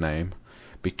tarnish that name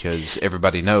because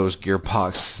everybody knows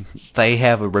Gearbox, they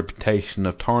have a reputation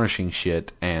of tarnishing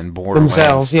shit, and Borderlands...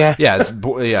 Themselves, yeah. Yeah,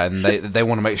 and they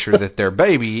want to make sure that their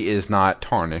baby is not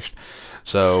tarnished.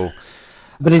 So...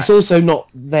 But it's also not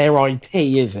their IP,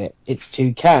 is it? It's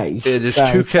 2K's. It is so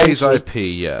 2K's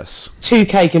IP, yes.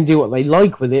 2K can do what they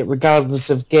like with it,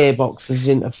 regardless of Gearbox's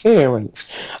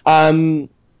interference.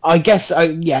 I guess,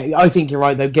 I think you're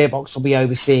right, though. Gearbox will be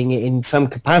overseeing it in some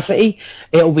capacity.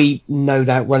 It'll be, no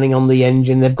doubt, running on the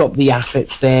engine. They've got the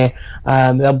assets there.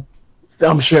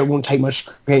 I'm sure it won't take much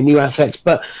to create new assets,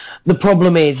 but the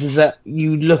problem is that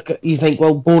you think,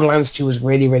 well, Borderlands 2 was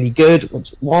really, really good,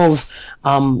 which it was.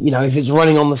 If it's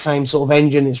running on the same sort of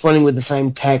engine, it's running with the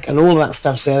same tech, and all of that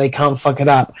stuff's there, they can't fuck it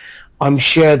up. I'm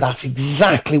sure that's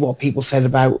exactly what people said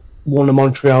about Warner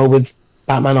Montreal with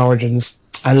Batman Origins,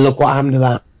 and look what happened to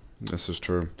that. This is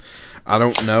true. I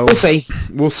don't know. We'll see.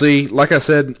 We'll see. Like I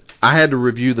said, I had to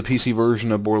review the PC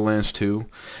version of Borderlands 2,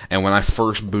 and when I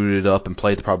first booted it up and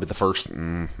played probably the first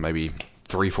maybe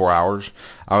 3-4 hours,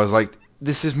 I was like,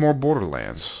 this is more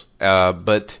Borderlands.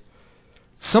 But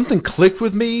something clicked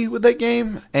with me with that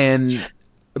game, and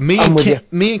me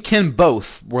and Ken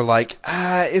both were like,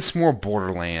 it's more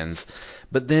Borderlands.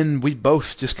 But then we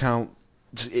both just kind of,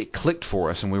 it clicked for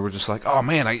us, and we were just like, oh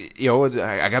man, I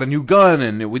got a new gun,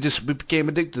 and we became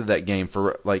addicted to that game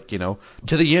for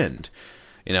to the end.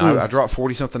 I dropped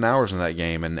 40-something hours in that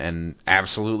game and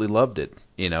absolutely loved it.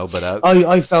 But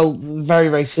I felt very,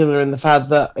 very similar in the fact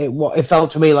that it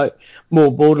felt to me like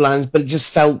more Borderlands, but it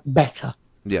just felt better.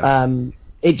 Yeah.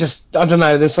 It just, I don't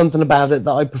know, there's something about it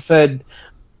that I preferred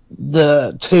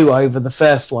the 2 over the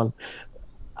first one.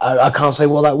 I can't say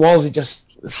what that was. It just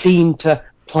seemed to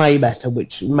play better,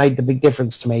 which made the big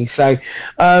difference to me. So,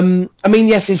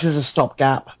 yes, this is a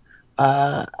stopgap.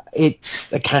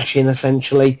 It's a cash-in,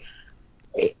 essentially.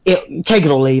 Take it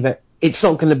or leave it. It's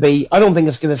not going to be... I don't think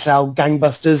it's going to sell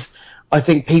gangbusters. I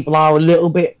think people are a little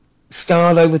bit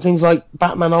scarred over things like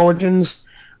Batman Origins,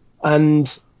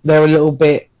 and they're a little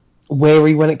bit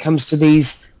wary when it comes to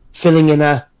these filling in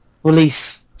a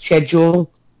release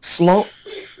schedule slot.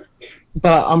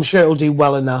 But I'm sure it'll do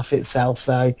well enough itself.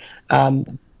 So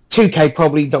 2K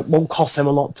probably won't cost them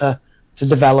a lot to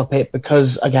develop it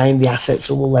because, again, the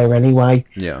assets are all there anyway.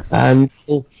 Yeah. And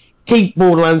we'll keep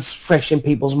Borderlands fresh in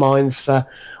people's minds for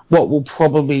what will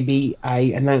probably be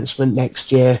a announcement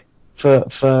next year for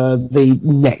the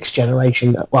next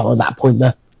generation. Well, at that point,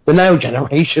 the now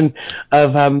generation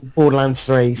of Borderlands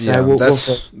 3. So yeah, we'll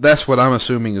see. That's what I'm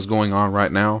assuming is going on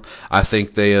right now. I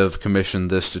think they have commissioned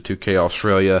this to 2K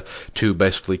Australia to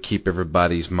basically keep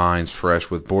everybody's minds fresh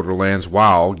with Borderlands,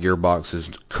 while Gearbox is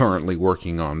currently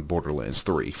working on Borderlands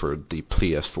 3 for the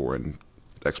PS4 and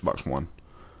Xbox One.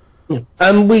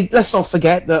 Let's not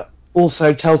forget that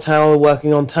also Telltale are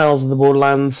working on Tales of the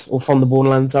Borderlands, or from the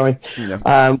Borderlands, sorry,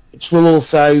 which will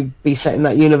also be set in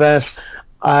that universe.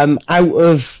 Out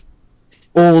of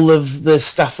all of the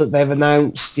stuff that they've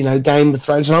announced, Game of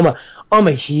Thrones, and I'm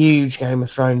a huge Game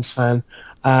of Thrones fan.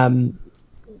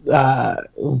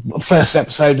 First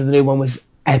episode of the new one was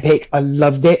epic. I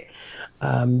loved it.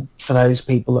 For those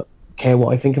people that care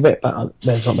what I think of it, but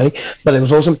there's not many. But it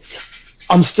was awesome.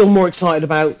 I'm still more excited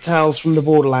about Tales from the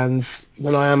Borderlands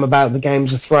than I am about the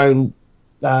Games of Thrones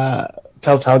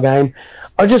Telltale game.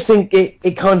 I just think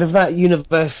it kind of, that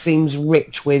universe seems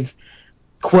rich with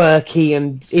quirky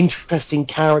and interesting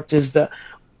characters that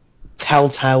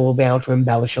Telltale will be able to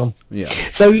embellish on. Yeah.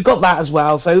 So you've got that as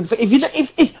well. So if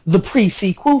the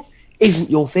pre-sequel isn't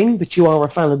your thing, but you are a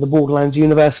fan of the Borderlands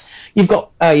universe, you've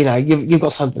got you've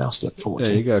got something else to look forward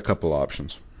to. Yeah, you got a couple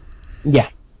options. Yeah.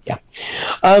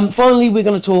 Finally, we're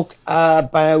going to talk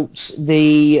about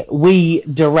the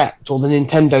Wii Direct, or the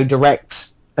Nintendo Direct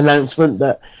announcement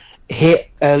that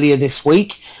hit earlier this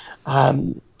week.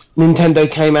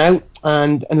 Nintendo came out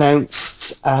and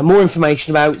announced more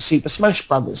information about Super Smash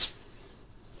Bros.,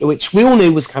 which we all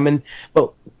knew was coming,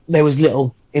 but there was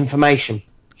little information.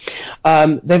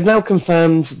 They've now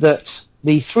confirmed that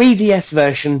the 3DS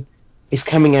version is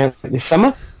coming out this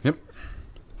summer. Yep.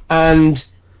 And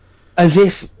as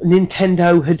if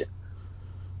Nintendo had,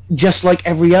 just like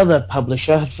every other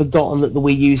publisher, had forgotten that the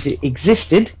Wii U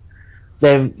existed,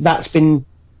 that's been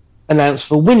announced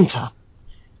for winter.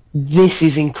 this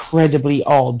is incredibly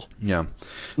odd, Yeah. in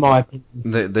my opinion.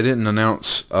 They didn't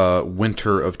announce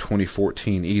winter of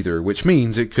 2014 either, which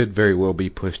means it could very well be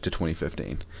pushed to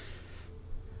 2015.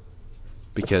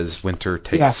 Because winter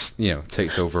takes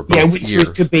over Yeah, both which years.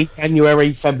 could be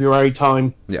January, February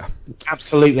time. Yeah.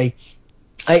 Absolutely.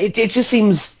 It just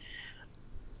seems,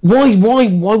 why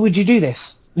would you do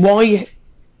this? Why?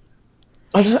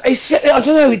 I don't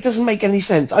know. It doesn't make any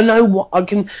sense. I know what I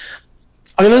can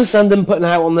understand them putting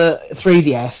out on the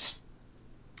 3DS.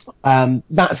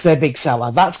 That's their big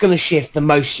seller. That's going to shift the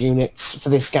most units for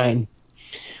this game.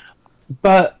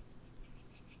 But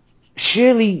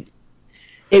surely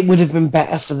it would have been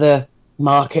better for the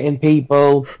marketing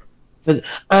people,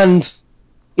 and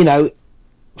you know,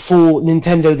 for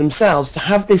Nintendo themselves to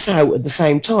have this out at the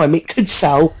same time. It could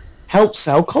help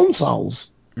sell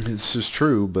consoles. This is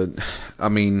true, but I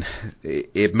mean,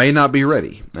 it may not be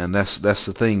ready, and that's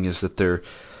the thing, is that they're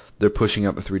pushing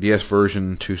out the 3DS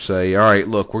version to say, all right,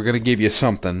 look, we're going to give you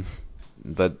something,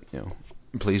 but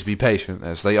please be patient,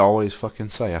 as they always fucking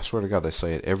say. I swear to God, they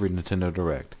say it every Nintendo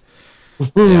Direct.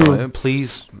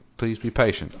 Please be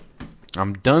patient.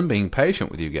 I'm done being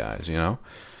patient with you guys.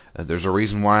 There's a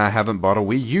reason why I haven't bought a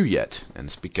Wii U yet, and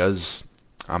it's because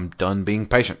I'm done being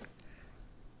patient.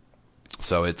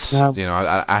 So it's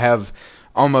I have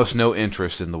almost no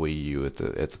interest in the Wii U at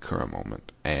the current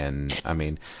moment. And I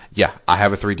mean, yeah, I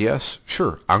have a 3DS.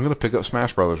 Sure, I'm gonna pick up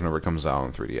Smash Brothers whenever it comes out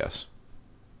on 3DS.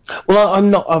 Well, I'm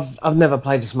not. I've never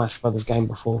played a Smash Brothers game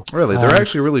before. Really, they're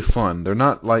actually really fun. They're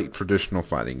not like traditional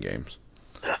fighting games.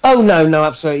 Oh no,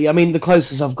 absolutely. I mean, the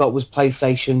closest I've got was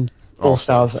PlayStation All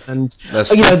Stars, and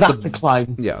that's a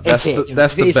clone. Yeah, that's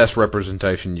the best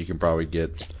representation you can probably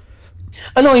get.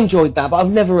 And I enjoyed that, but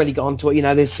I've never really got onto it.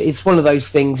 It's one of those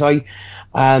things. It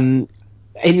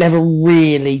never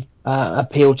really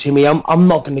appealed to me. I'm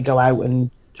not going to go out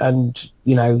and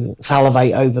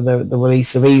salivate over the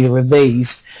release of either of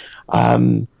these.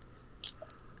 I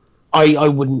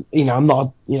wouldn't. I'm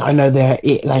not. I know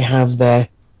they have their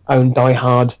own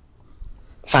diehard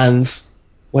fans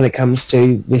when it comes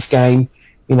to this game.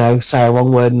 Say a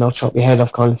wrong word and I'll chop your head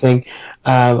off kind of thing.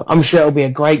 I'm sure it'll be a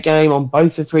great game on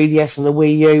both the 3DS and the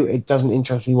Wii U. It doesn't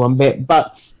interest me one bit,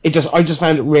 but I just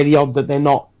found it really odd that they're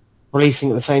not releasing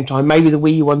at the same time. Maybe the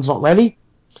Wii U one's not ready.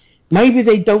 Maybe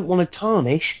they don't want to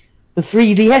tarnish the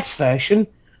 3DS version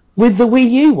with the Wii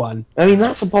U one. I mean,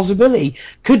 that's a possibility.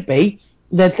 Could be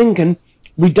they're thinking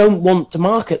we don't want to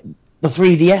market the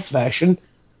 3DS version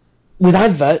with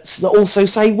adverts that also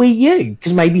say Wii U,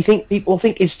 because maybe people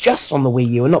think it's just on the Wii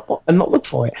U and not look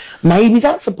for it. Maybe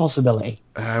that's a possibility.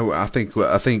 I think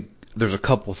there's a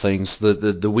couple things. The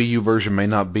Wii U version may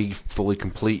not be fully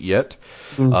complete yet.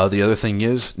 The other thing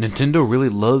is Nintendo really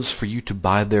loves for you to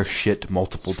buy their shit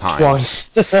multiple times.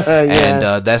 Twice.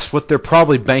 Yeah. And that's what they're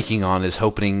probably banking on, is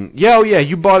hoping,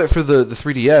 you bought it for the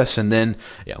 3DS, and then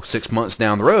 6 months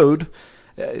down the road,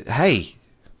 hey,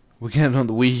 we get it on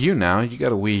the Wii U now. You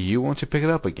got a Wii U, why don't you pick it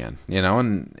up again?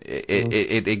 And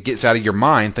it gets out of your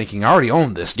mind thinking, I already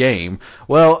own this game.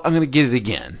 Well, I'm going to get it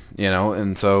again,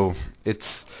 and so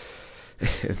that's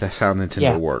how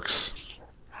Nintendo works.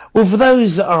 Well, for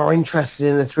those that are interested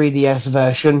in the 3DS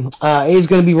version, it is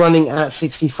going to be running at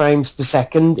 60 frames per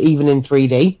second, even in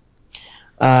 3D.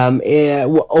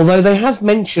 Although they have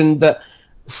mentioned that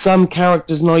some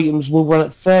characters and items will run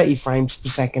at 30 frames per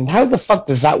second. How the fuck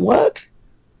does that work?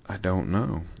 I don't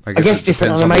know. I guess it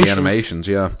different depends on the animations,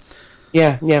 yeah.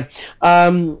 Yeah.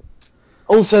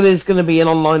 Also, there's going to be an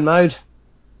online mode,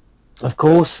 of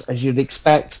course, as you'd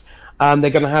expect. They're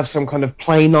going to have some kind of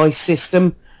play nice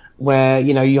system where,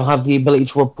 you'll have the ability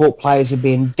to report players as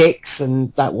being dicks,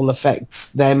 and that will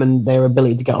affect them and their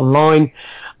ability to get online.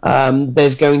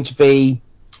 There's going to be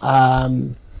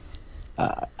a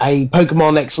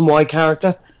Pokemon X and Y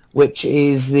character, which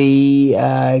is the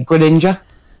Greninja,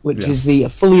 which is the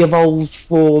fully evolved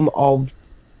form of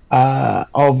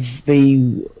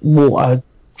the water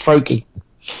Froakie,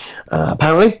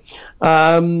 apparently.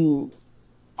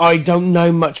 I don't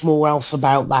know much more else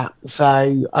about that,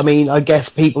 so I mean, I guess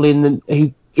people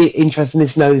who interested in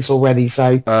this know this already.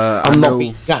 So I'm not being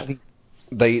exactly.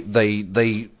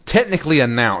 They technically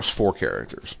announced 4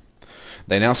 characters.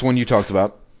 They announced the one you talked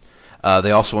about.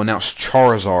 They also announced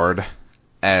Charizard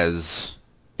as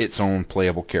its own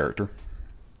playable character.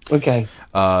 Okay.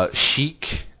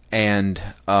 Sheik and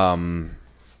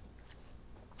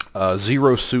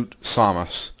Zero Suit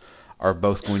Samus are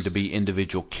both going to be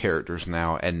individual characters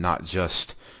now, and not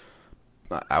just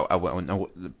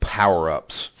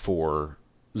power-ups for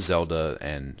Zelda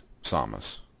and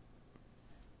Samus.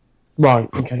 Right.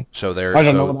 Okay. So I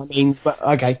don't know what that means, but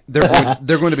okay.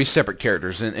 they're going to be separate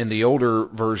characters. In the older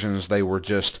versions, they were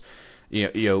just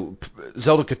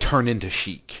Zelda could turn into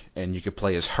Sheik, and you could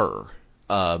play as her.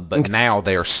 But now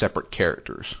they are separate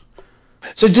characters.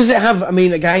 So does it have? I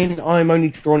mean, again, I'm only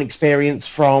drawing experience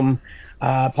from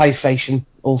PlayStation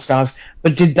All Stars,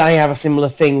 but did they have a similar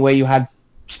thing where you had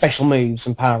special moves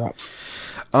and power ups?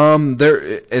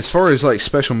 There, as far as like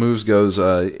special moves goes,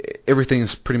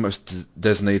 everything's pretty much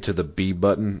designated to the B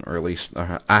button, or at least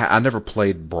I never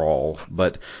played Brawl,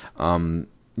 but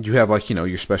you have like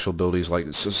your special abilities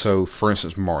like so for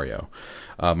instance Mario.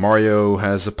 Mario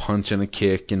has a punch and a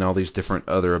kick and all these different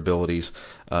other abilities,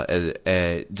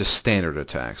 just standard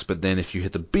attacks. But then if you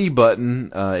hit the B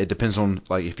button, it depends on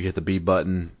like if you hit the B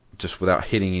button just without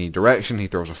hitting any direction, he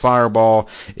throws a fireball.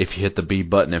 If you hit the B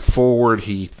button and forward,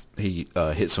 he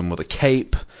hits him with a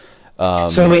cape.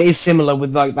 So it is similar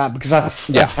with like that because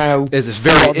that's how it's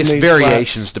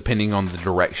variations works. Depending on the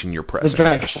direction you're pressing. The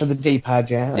direction of the D-pad,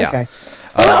 yeah. Okay.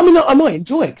 I mean, I might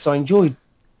enjoy it because I enjoyed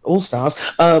All Stars.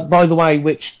 By the way,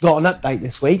 which got an update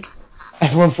this week.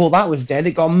 Everyone thought that was dead.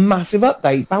 It got a massive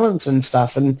update, balance and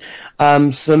stuff, and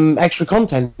some extra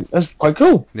content. That's quite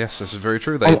cool. Yes, this is very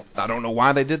true. I don't know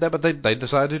why they did that, but they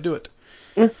decided to do it.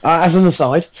 As an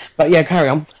aside, but yeah, carry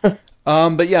on.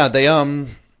 But yeah, they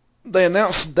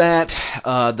announced that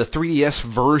the 3DS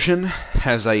version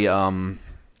has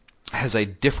a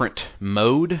different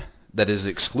mode that is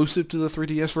exclusive to the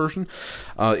 3DS version.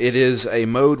 It is a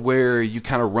mode where you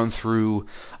kind of run through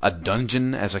a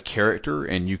dungeon as a character,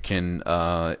 and you can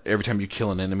every time you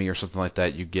kill an enemy or something like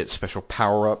that, you get special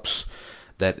power-ups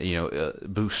that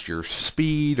boost your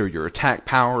speed or your attack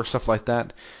power, stuff like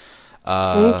that.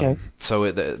 Okay.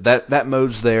 So that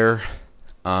mode's there.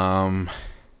 Crap.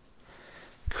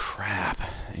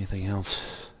 Anything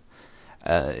else?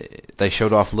 They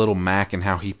showed off Little Mac and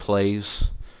how he plays.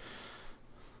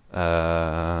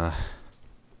 That's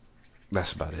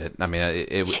about it. I mean,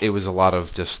 it was a lot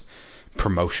of just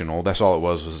promotional. That's all it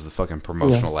was the fucking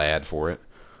promotional ad for it.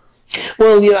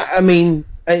 Well, yeah, I mean,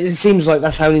 it seems like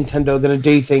that's how Nintendo are going to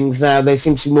do things now. There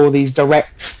seems to be more of these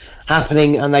directs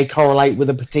happening, and they correlate with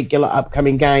a particular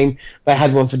upcoming game. They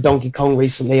had one for Donkey Kong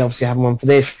recently, obviously had one for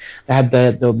this. They had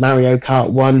the Mario Kart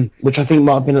one, which I think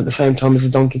might have been at the same time as the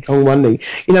Donkey Kong one.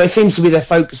 It seems to be their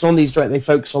focus on these direct. They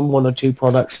focus on one or two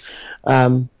products. Fair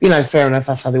enough.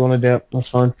 That's how they want to do it. That's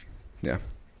fine.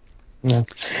 Yeah.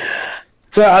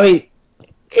 So, I mean,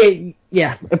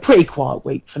 a pretty quiet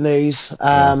week for news.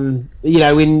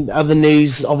 In other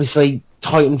news, obviously,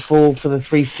 Titanfall for the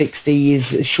 360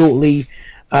 is shortly.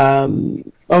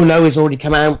 It's already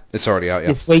come out. It's already out, yeah.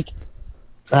 This week.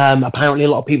 Apparently, a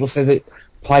lot of people says it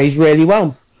plays really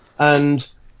well and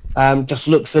just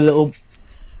looks a little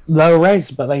low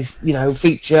res, but they,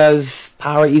 features,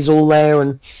 parity's all there,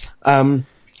 and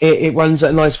it runs at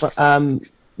a nice.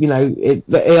 You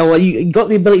got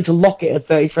the ability to lock it at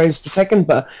 30 frames per second,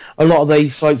 but a lot of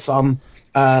these sites I'm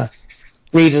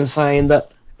reading saying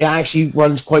that it actually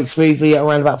runs quite smoothly at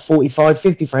around about 45,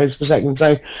 50 frames per second.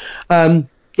 So,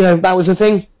 that was a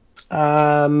thing.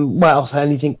 What else?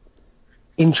 Anything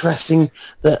interesting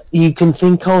that you can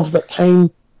think of that came?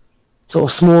 Sort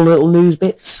of small little news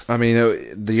bits. I mean,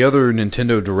 the other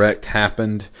Nintendo Direct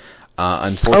happened.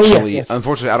 Unfortunately,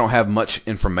 I don't have much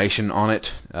information on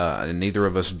it, and neither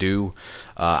of us do.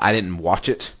 I didn't watch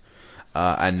it.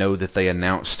 I know that they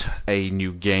announced a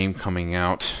new game coming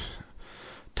out,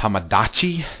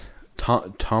 Tomodachi.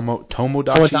 Tomodachi.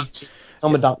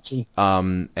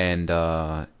 And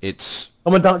it's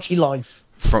Tomodachi Life.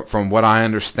 From what I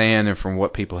understand and from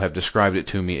what people have described it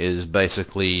to me, is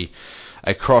basically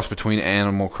a cross between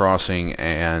Animal Crossing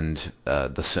and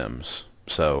The Sims.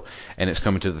 So, and it's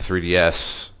coming to the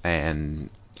 3DS,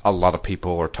 and a lot of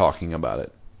people are talking about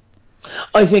it.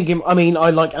 I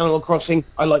like Animal Crossing.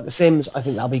 I like The Sims. I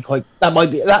think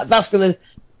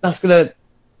that's gonna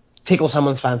tickle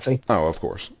someone's fancy. Oh, of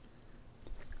course.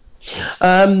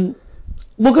 We'll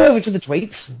go over to the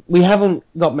tweets. We haven't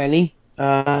got many.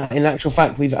 In actual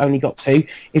fact, we've only got 2.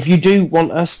 If you do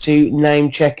want us to name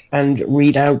check and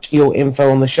read out your info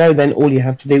on the show, then all you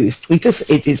have to do is tweet us.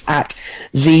 It is at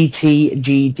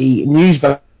ZTGD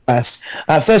Newsburst.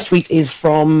 First tweet is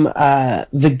from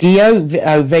Vigio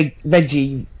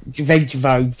Vegivo.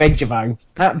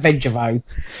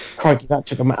 Crikey,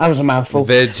 that was a mouthful.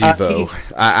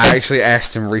 Vegivo. I actually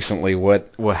asked him recently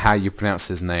how you pronounce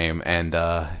his name, and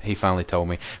he finally told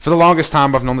me. For the longest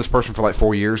time, I've known this person for like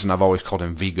 4 years, and I've always called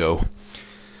him Vigo.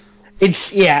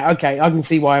 Okay, I can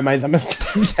see why I made that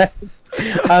mistake.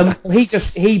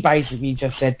 He basically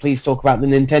just said, please talk about the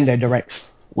Nintendo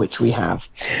Directs, which we have.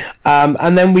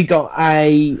 And then we got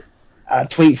a a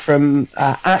tweet from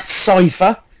at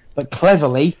Cypher, but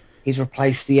cleverly he's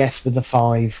replaced the S with the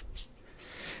 5.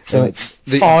 So it's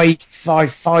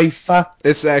 555.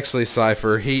 It's actually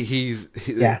Cypher.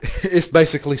 Yeah. It's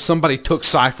basically somebody took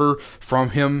Cypher from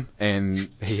him and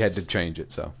he had to change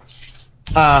it. So.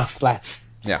 Bless.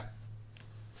 Yeah.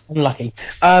 Unlucky.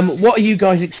 What are you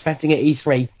guys expecting at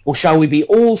E3? Or shall we be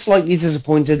all slightly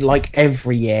disappointed like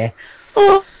every year?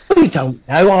 Oh, we don't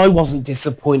know. I wasn't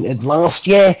disappointed last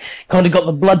year. Kind of got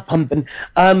the blood pumping.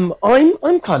 I'm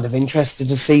kind of interested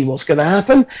to see what's going to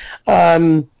happen.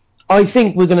 I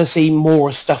think we're going to see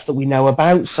more stuff that we know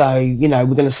about. So, we're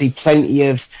going to see plenty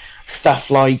of stuff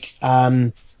like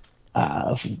the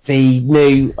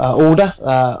new order.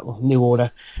 The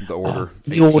Order. The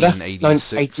Order.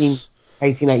 1886.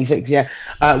 1886, yeah.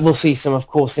 We'll see some, of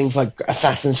course, things like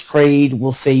Assassin's Creed.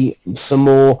 We'll see some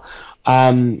more,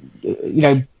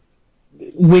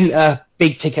 winter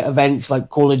big-ticket events like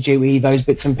Call of Duty, those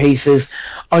bits and pieces.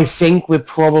 I think we're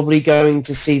probably going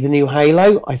to see the new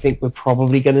Halo. I think we're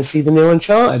probably going to see the new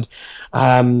Uncharted.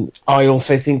 I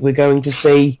also think we're going to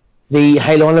see the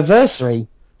Halo Anniversary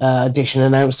edition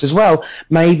announced as well,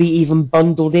 maybe even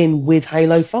bundled in with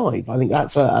Halo 5. I think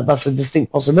that's a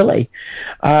distinct possibility.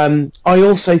 I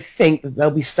also think that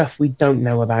there'll be stuff we don't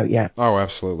know about yet. Oh,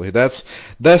 absolutely. That's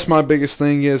my biggest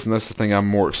thing and that's the thing I'm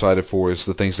more excited for is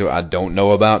the things that I don't know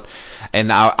about.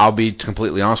 And I'll be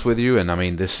completely honest with you. And I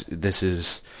mean, this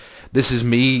is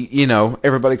me,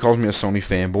 everybody calls me a Sony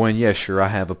fanboy, and yeah, sure, I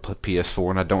have a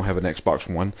PS4 and I don't have an Xbox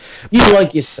One. You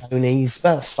like your Sonys,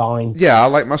 that's fine. Yeah, I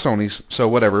like my Sonys, so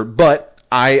whatever. But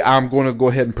I'm going to go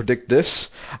ahead and predict this.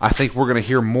 I think we're going to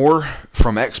hear more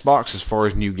from Xbox as far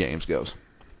as new games goes.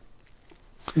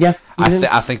 Yeah.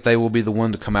 I think they will be the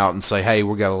one to come out and say, hey,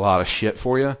 we got a lot of shit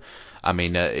for you. I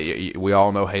mean, we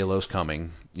all know Halo's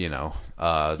coming, Yeah,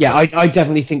 I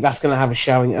definitely think that's going to have a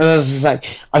showing. And as I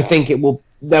say, I think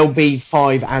there'll be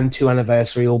 5 and 2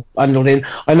 anniversary all bundled in.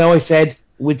 I know I said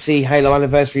we'd see Halo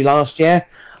Anniversary last year,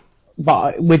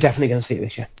 but we're definitely going to see it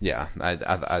this year. Yeah,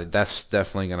 that's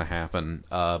definitely going to happen.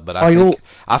 But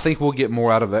I think we'll get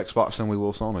more out of Xbox than we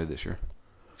will Sony this year.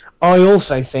 I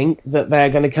also think that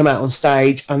they're going to come out on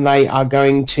stage and they are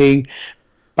going to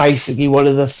basically one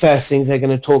of the first things they're going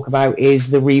to talk about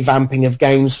is the revamping of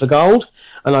games for gold.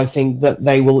 And I think that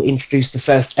they will introduce the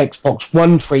first Xbox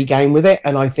One free game with it,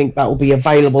 and I think that will be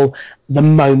available the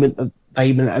moment that they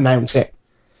announce it.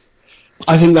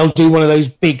 I think they'll do one of those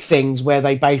big things where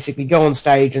they basically go on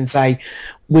stage and say,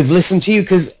 we've listened to you,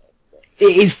 because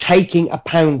it is taking a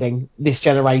pounding this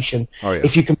generation. Oh, yeah.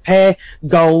 If you compare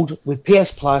Gold with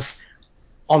PS Plus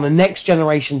on a next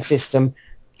generation system,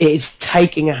 it's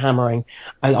taking a hammering,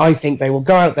 and I think they will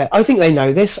go out there. I think they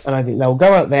know this, and I think they'll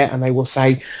go out there and they will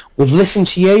say, we've listened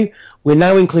to you. We're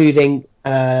now including,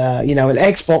 an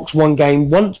Xbox One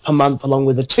game once per month, along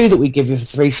with the 2 that we give you for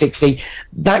 360.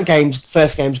 That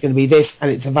first game's going to be this, and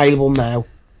it's available now.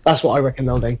 That's what I reckon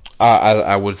they'll do.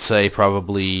 I would say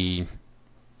probably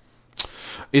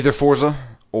either Forza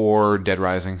or Dead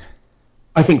Rising.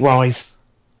 I think Rise.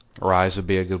 Rise would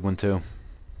be a good one too.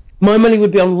 My money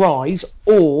would be on Rise,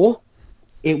 or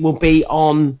it will be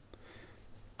on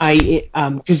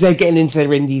because they're getting into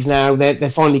their indies now.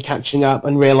 They're finally catching up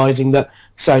and realizing that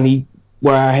Sony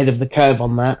were ahead of the curve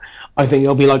on that. I think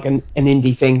it'll be like an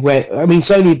indie thing where,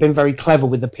 Sony have been very clever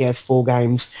with the PS4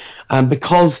 games,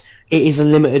 because it is a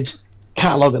limited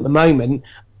catalog at the moment.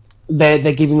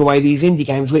 They're giving away these indie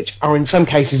games, which are in some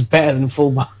cases better than full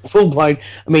blown.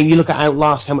 You look at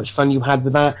Outlast, how much fun you had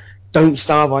with that. Don't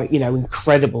Starve,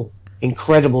 incredible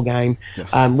game. Yeah.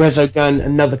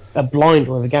 Resogun, a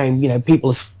blinder of a game. People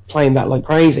are playing that like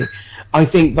crazy. I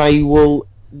think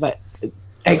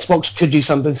Xbox could do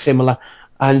something similar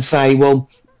and say, well,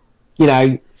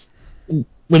 we're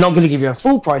not going to give you a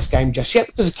full price game just yet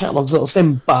because the catalog's a little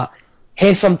slim, but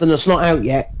here's something that's not out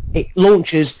yet. It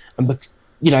launches and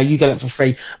you get it for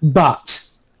free. But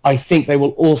I think they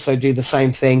will also do the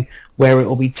same thing where it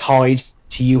will be tied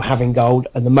to you having gold,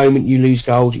 and the moment you lose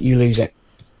gold, you lose it.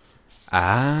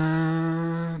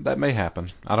 That may happen.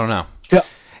 I don't know. Yeah.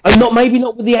 Maybe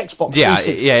not with the Xbox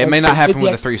 360. Yeah, it may not happen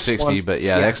with the 360, One, but the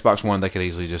Xbox One, they could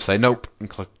easily just say nope and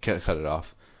cut it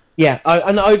off. Yeah,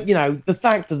 the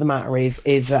fact of the matter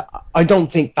is I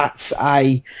don't think that's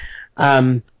a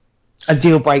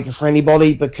deal breaker for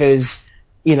anybody, because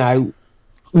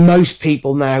most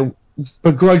people now,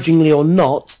 begrudgingly or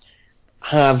not,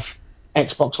 have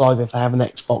Xbox Live if they have an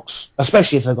Xbox,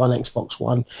 especially if they've got an Xbox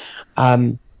One.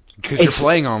 Because you're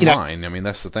playing online.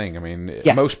 That's the thing.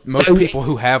 Most people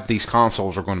who have these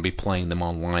consoles are going to be playing them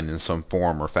online in some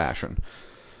form or fashion.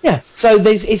 Yeah, so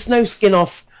it's no skin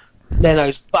off their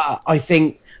nose, but I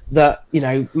think that,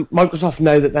 Microsoft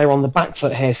know that they're on the back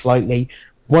foot here slightly.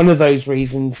 One of those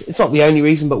reasons, it's not the only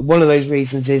reason, but one of those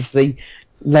reasons is the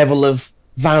level of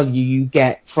value you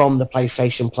get from the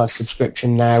PlayStation Plus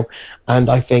subscription now, and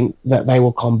I think that they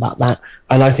will combat that,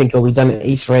 and I think it'll be done at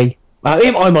E3.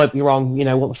 I might be wrong,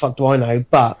 what the fuck do I know,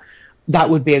 but that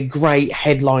would be a great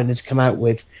headliner to come out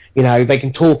with. They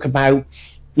can talk about,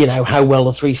 how well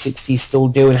the 360 is still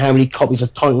doing, how many copies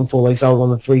of Titanfall they sold on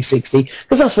the 360,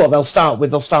 because that's what they'll start with.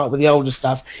 They'll start with the older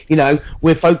stuff.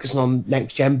 We're focusing on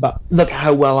next gen, but look at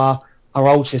how well our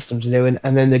old systems are doing,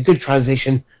 and then the good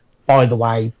transition, by the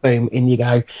way, boom, in you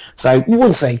go. So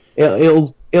we'll see.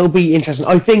 It'll be interesting.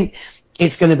 I think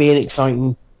it's going to be an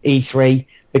exciting E3,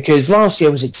 because last year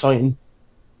was exciting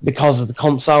because of the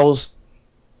consoles.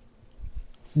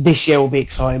 This year will be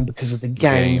exciting because of the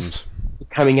games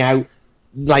coming out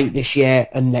late this year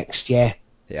and next year.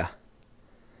 Yeah.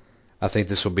 I think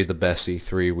this will be the best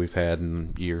E3 we've had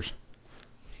in years.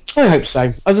 I hope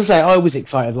so. As I say, I was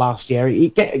excited last year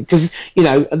because,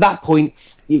 at that point,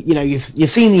 you've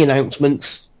seen the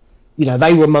announcements.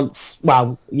 They were months,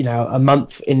 a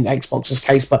month in Xbox's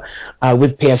case, but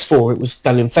with PS4 it was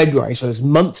done in February, so it was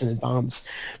months in advance.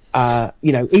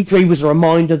 E3 was a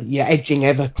reminder that you're edging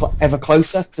ever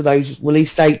closer to those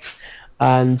release dates,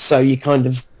 and so you kind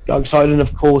of got excited. And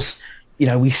of course,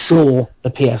 we saw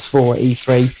the PS4 at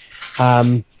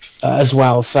E3 as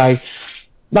well, so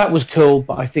that was cool.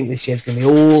 But I think this year's going to be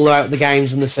all about the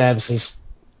games and the services.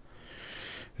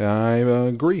 I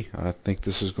agree. I think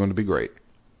this is going to be great.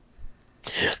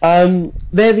 They're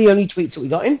the only tweets that we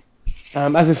got in.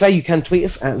 As I say, you can tweet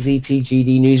us at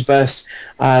ZTGD Newsburst.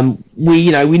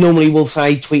 We normally will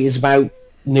say tweet us about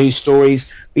news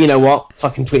stories, but you know what?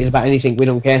 Fucking tweet us about anything. We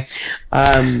don't care.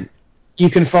 You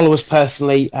can follow us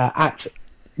personally at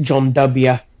John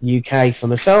W UK for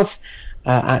myself,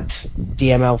 at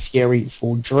DML Fury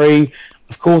for Drew.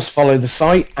 Of course, follow the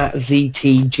site at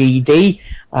ZTGD.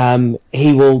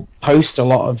 He will post a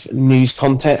lot of news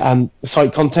content,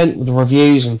 site content with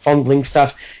reviews and fondling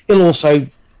stuff. He'll also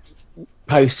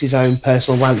post his own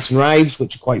personal rants and raves,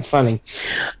 which are quite funny.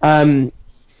 You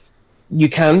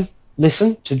can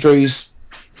listen to Drew's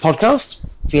podcast,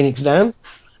 Phoenix Down,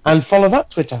 and follow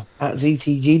that Twitter at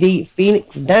ZTGD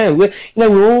Phoenix Down.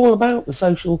 We're all about the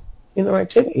social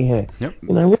interactivity here. Yep.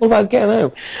 We're all about getting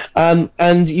out.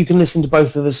 And you can listen to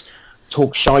both of us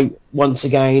talk shite once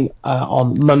again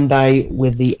on Monday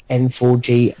with the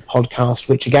N4G podcast,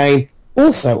 which again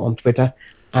also on Twitter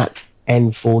at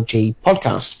N4G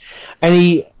podcast.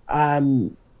 Any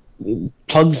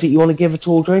plugs that you want to give at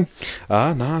all, Drew?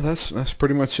 No, that's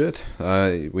pretty much it.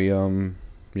 We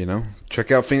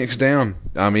check out Phoenix Down.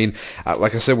 I mean,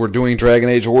 like I said, we're doing Dragon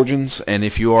Age Origins, and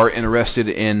if you are interested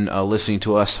in listening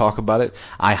to us talk about it,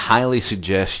 I highly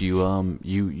suggest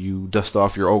you dust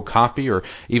off your old copy or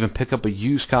even pick up a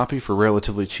used copy for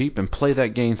relatively cheap and play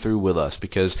that game through with us,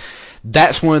 because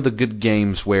that's one of the good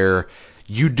games where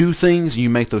you do things, you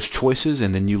make those choices,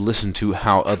 and then you listen to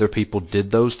how other people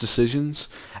did those decisions.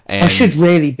 And I should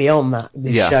really be on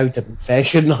this show, to be fair,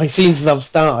 shouldn't I? Since I've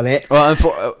started it.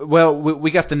 Well,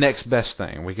 we got the next best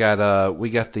thing. We got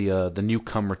the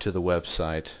newcomer to the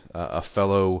website, a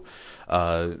fellow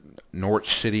Norwich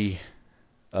City.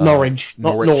 Norwich City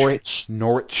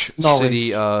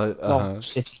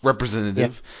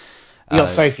representative. Yeah. You got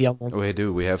Sophie on there. We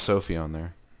do. We have Sophie on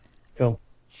there. Cool.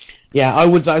 Yeah, I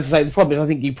would say the problem is I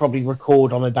think you probably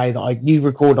record on a day that you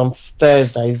record on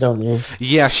Thursdays, don't you?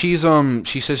 Yeah, she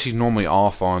says she's normally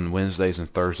off on Wednesdays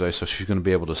and Thursdays, so she's going to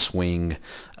be able to swing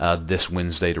this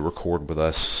Wednesday to record with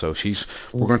us. So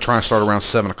we're going to try and start around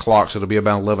 7 o'clock, so it'll be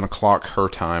about 11 o'clock her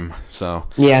time. So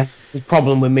yeah, the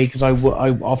problem with me because I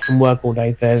often work all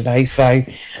day Thursday, so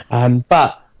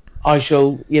but I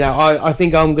shall, I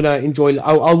think I'm going to enjoy.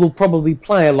 I will probably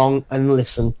play along and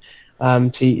listen.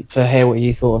 To hear what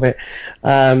you thought of it.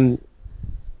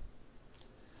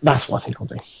 That's what I think I'll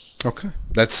do. Okay,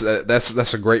 that's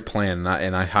a great plan,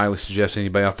 and I highly suggest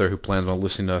anybody out there who plans on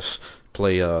listening to us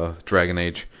play Dragon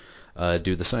Age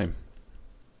do the same.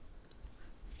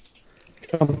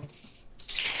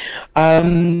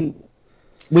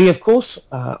 We, of course,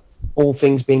 all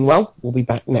things being well, we'll be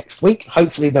back next week.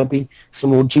 Hopefully there'll be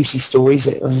some more juicy stories.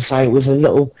 As I say, it was a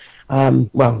little,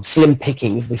 slim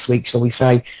pickings this week, shall we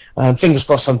say. Fingers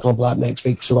crossed something will blow up next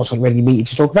week, so we've got something really meaty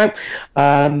to talk about.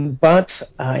 But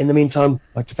in the meantime,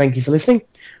 I'd like to thank you for listening,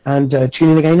 and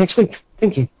tune in again next week.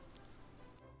 Thank you.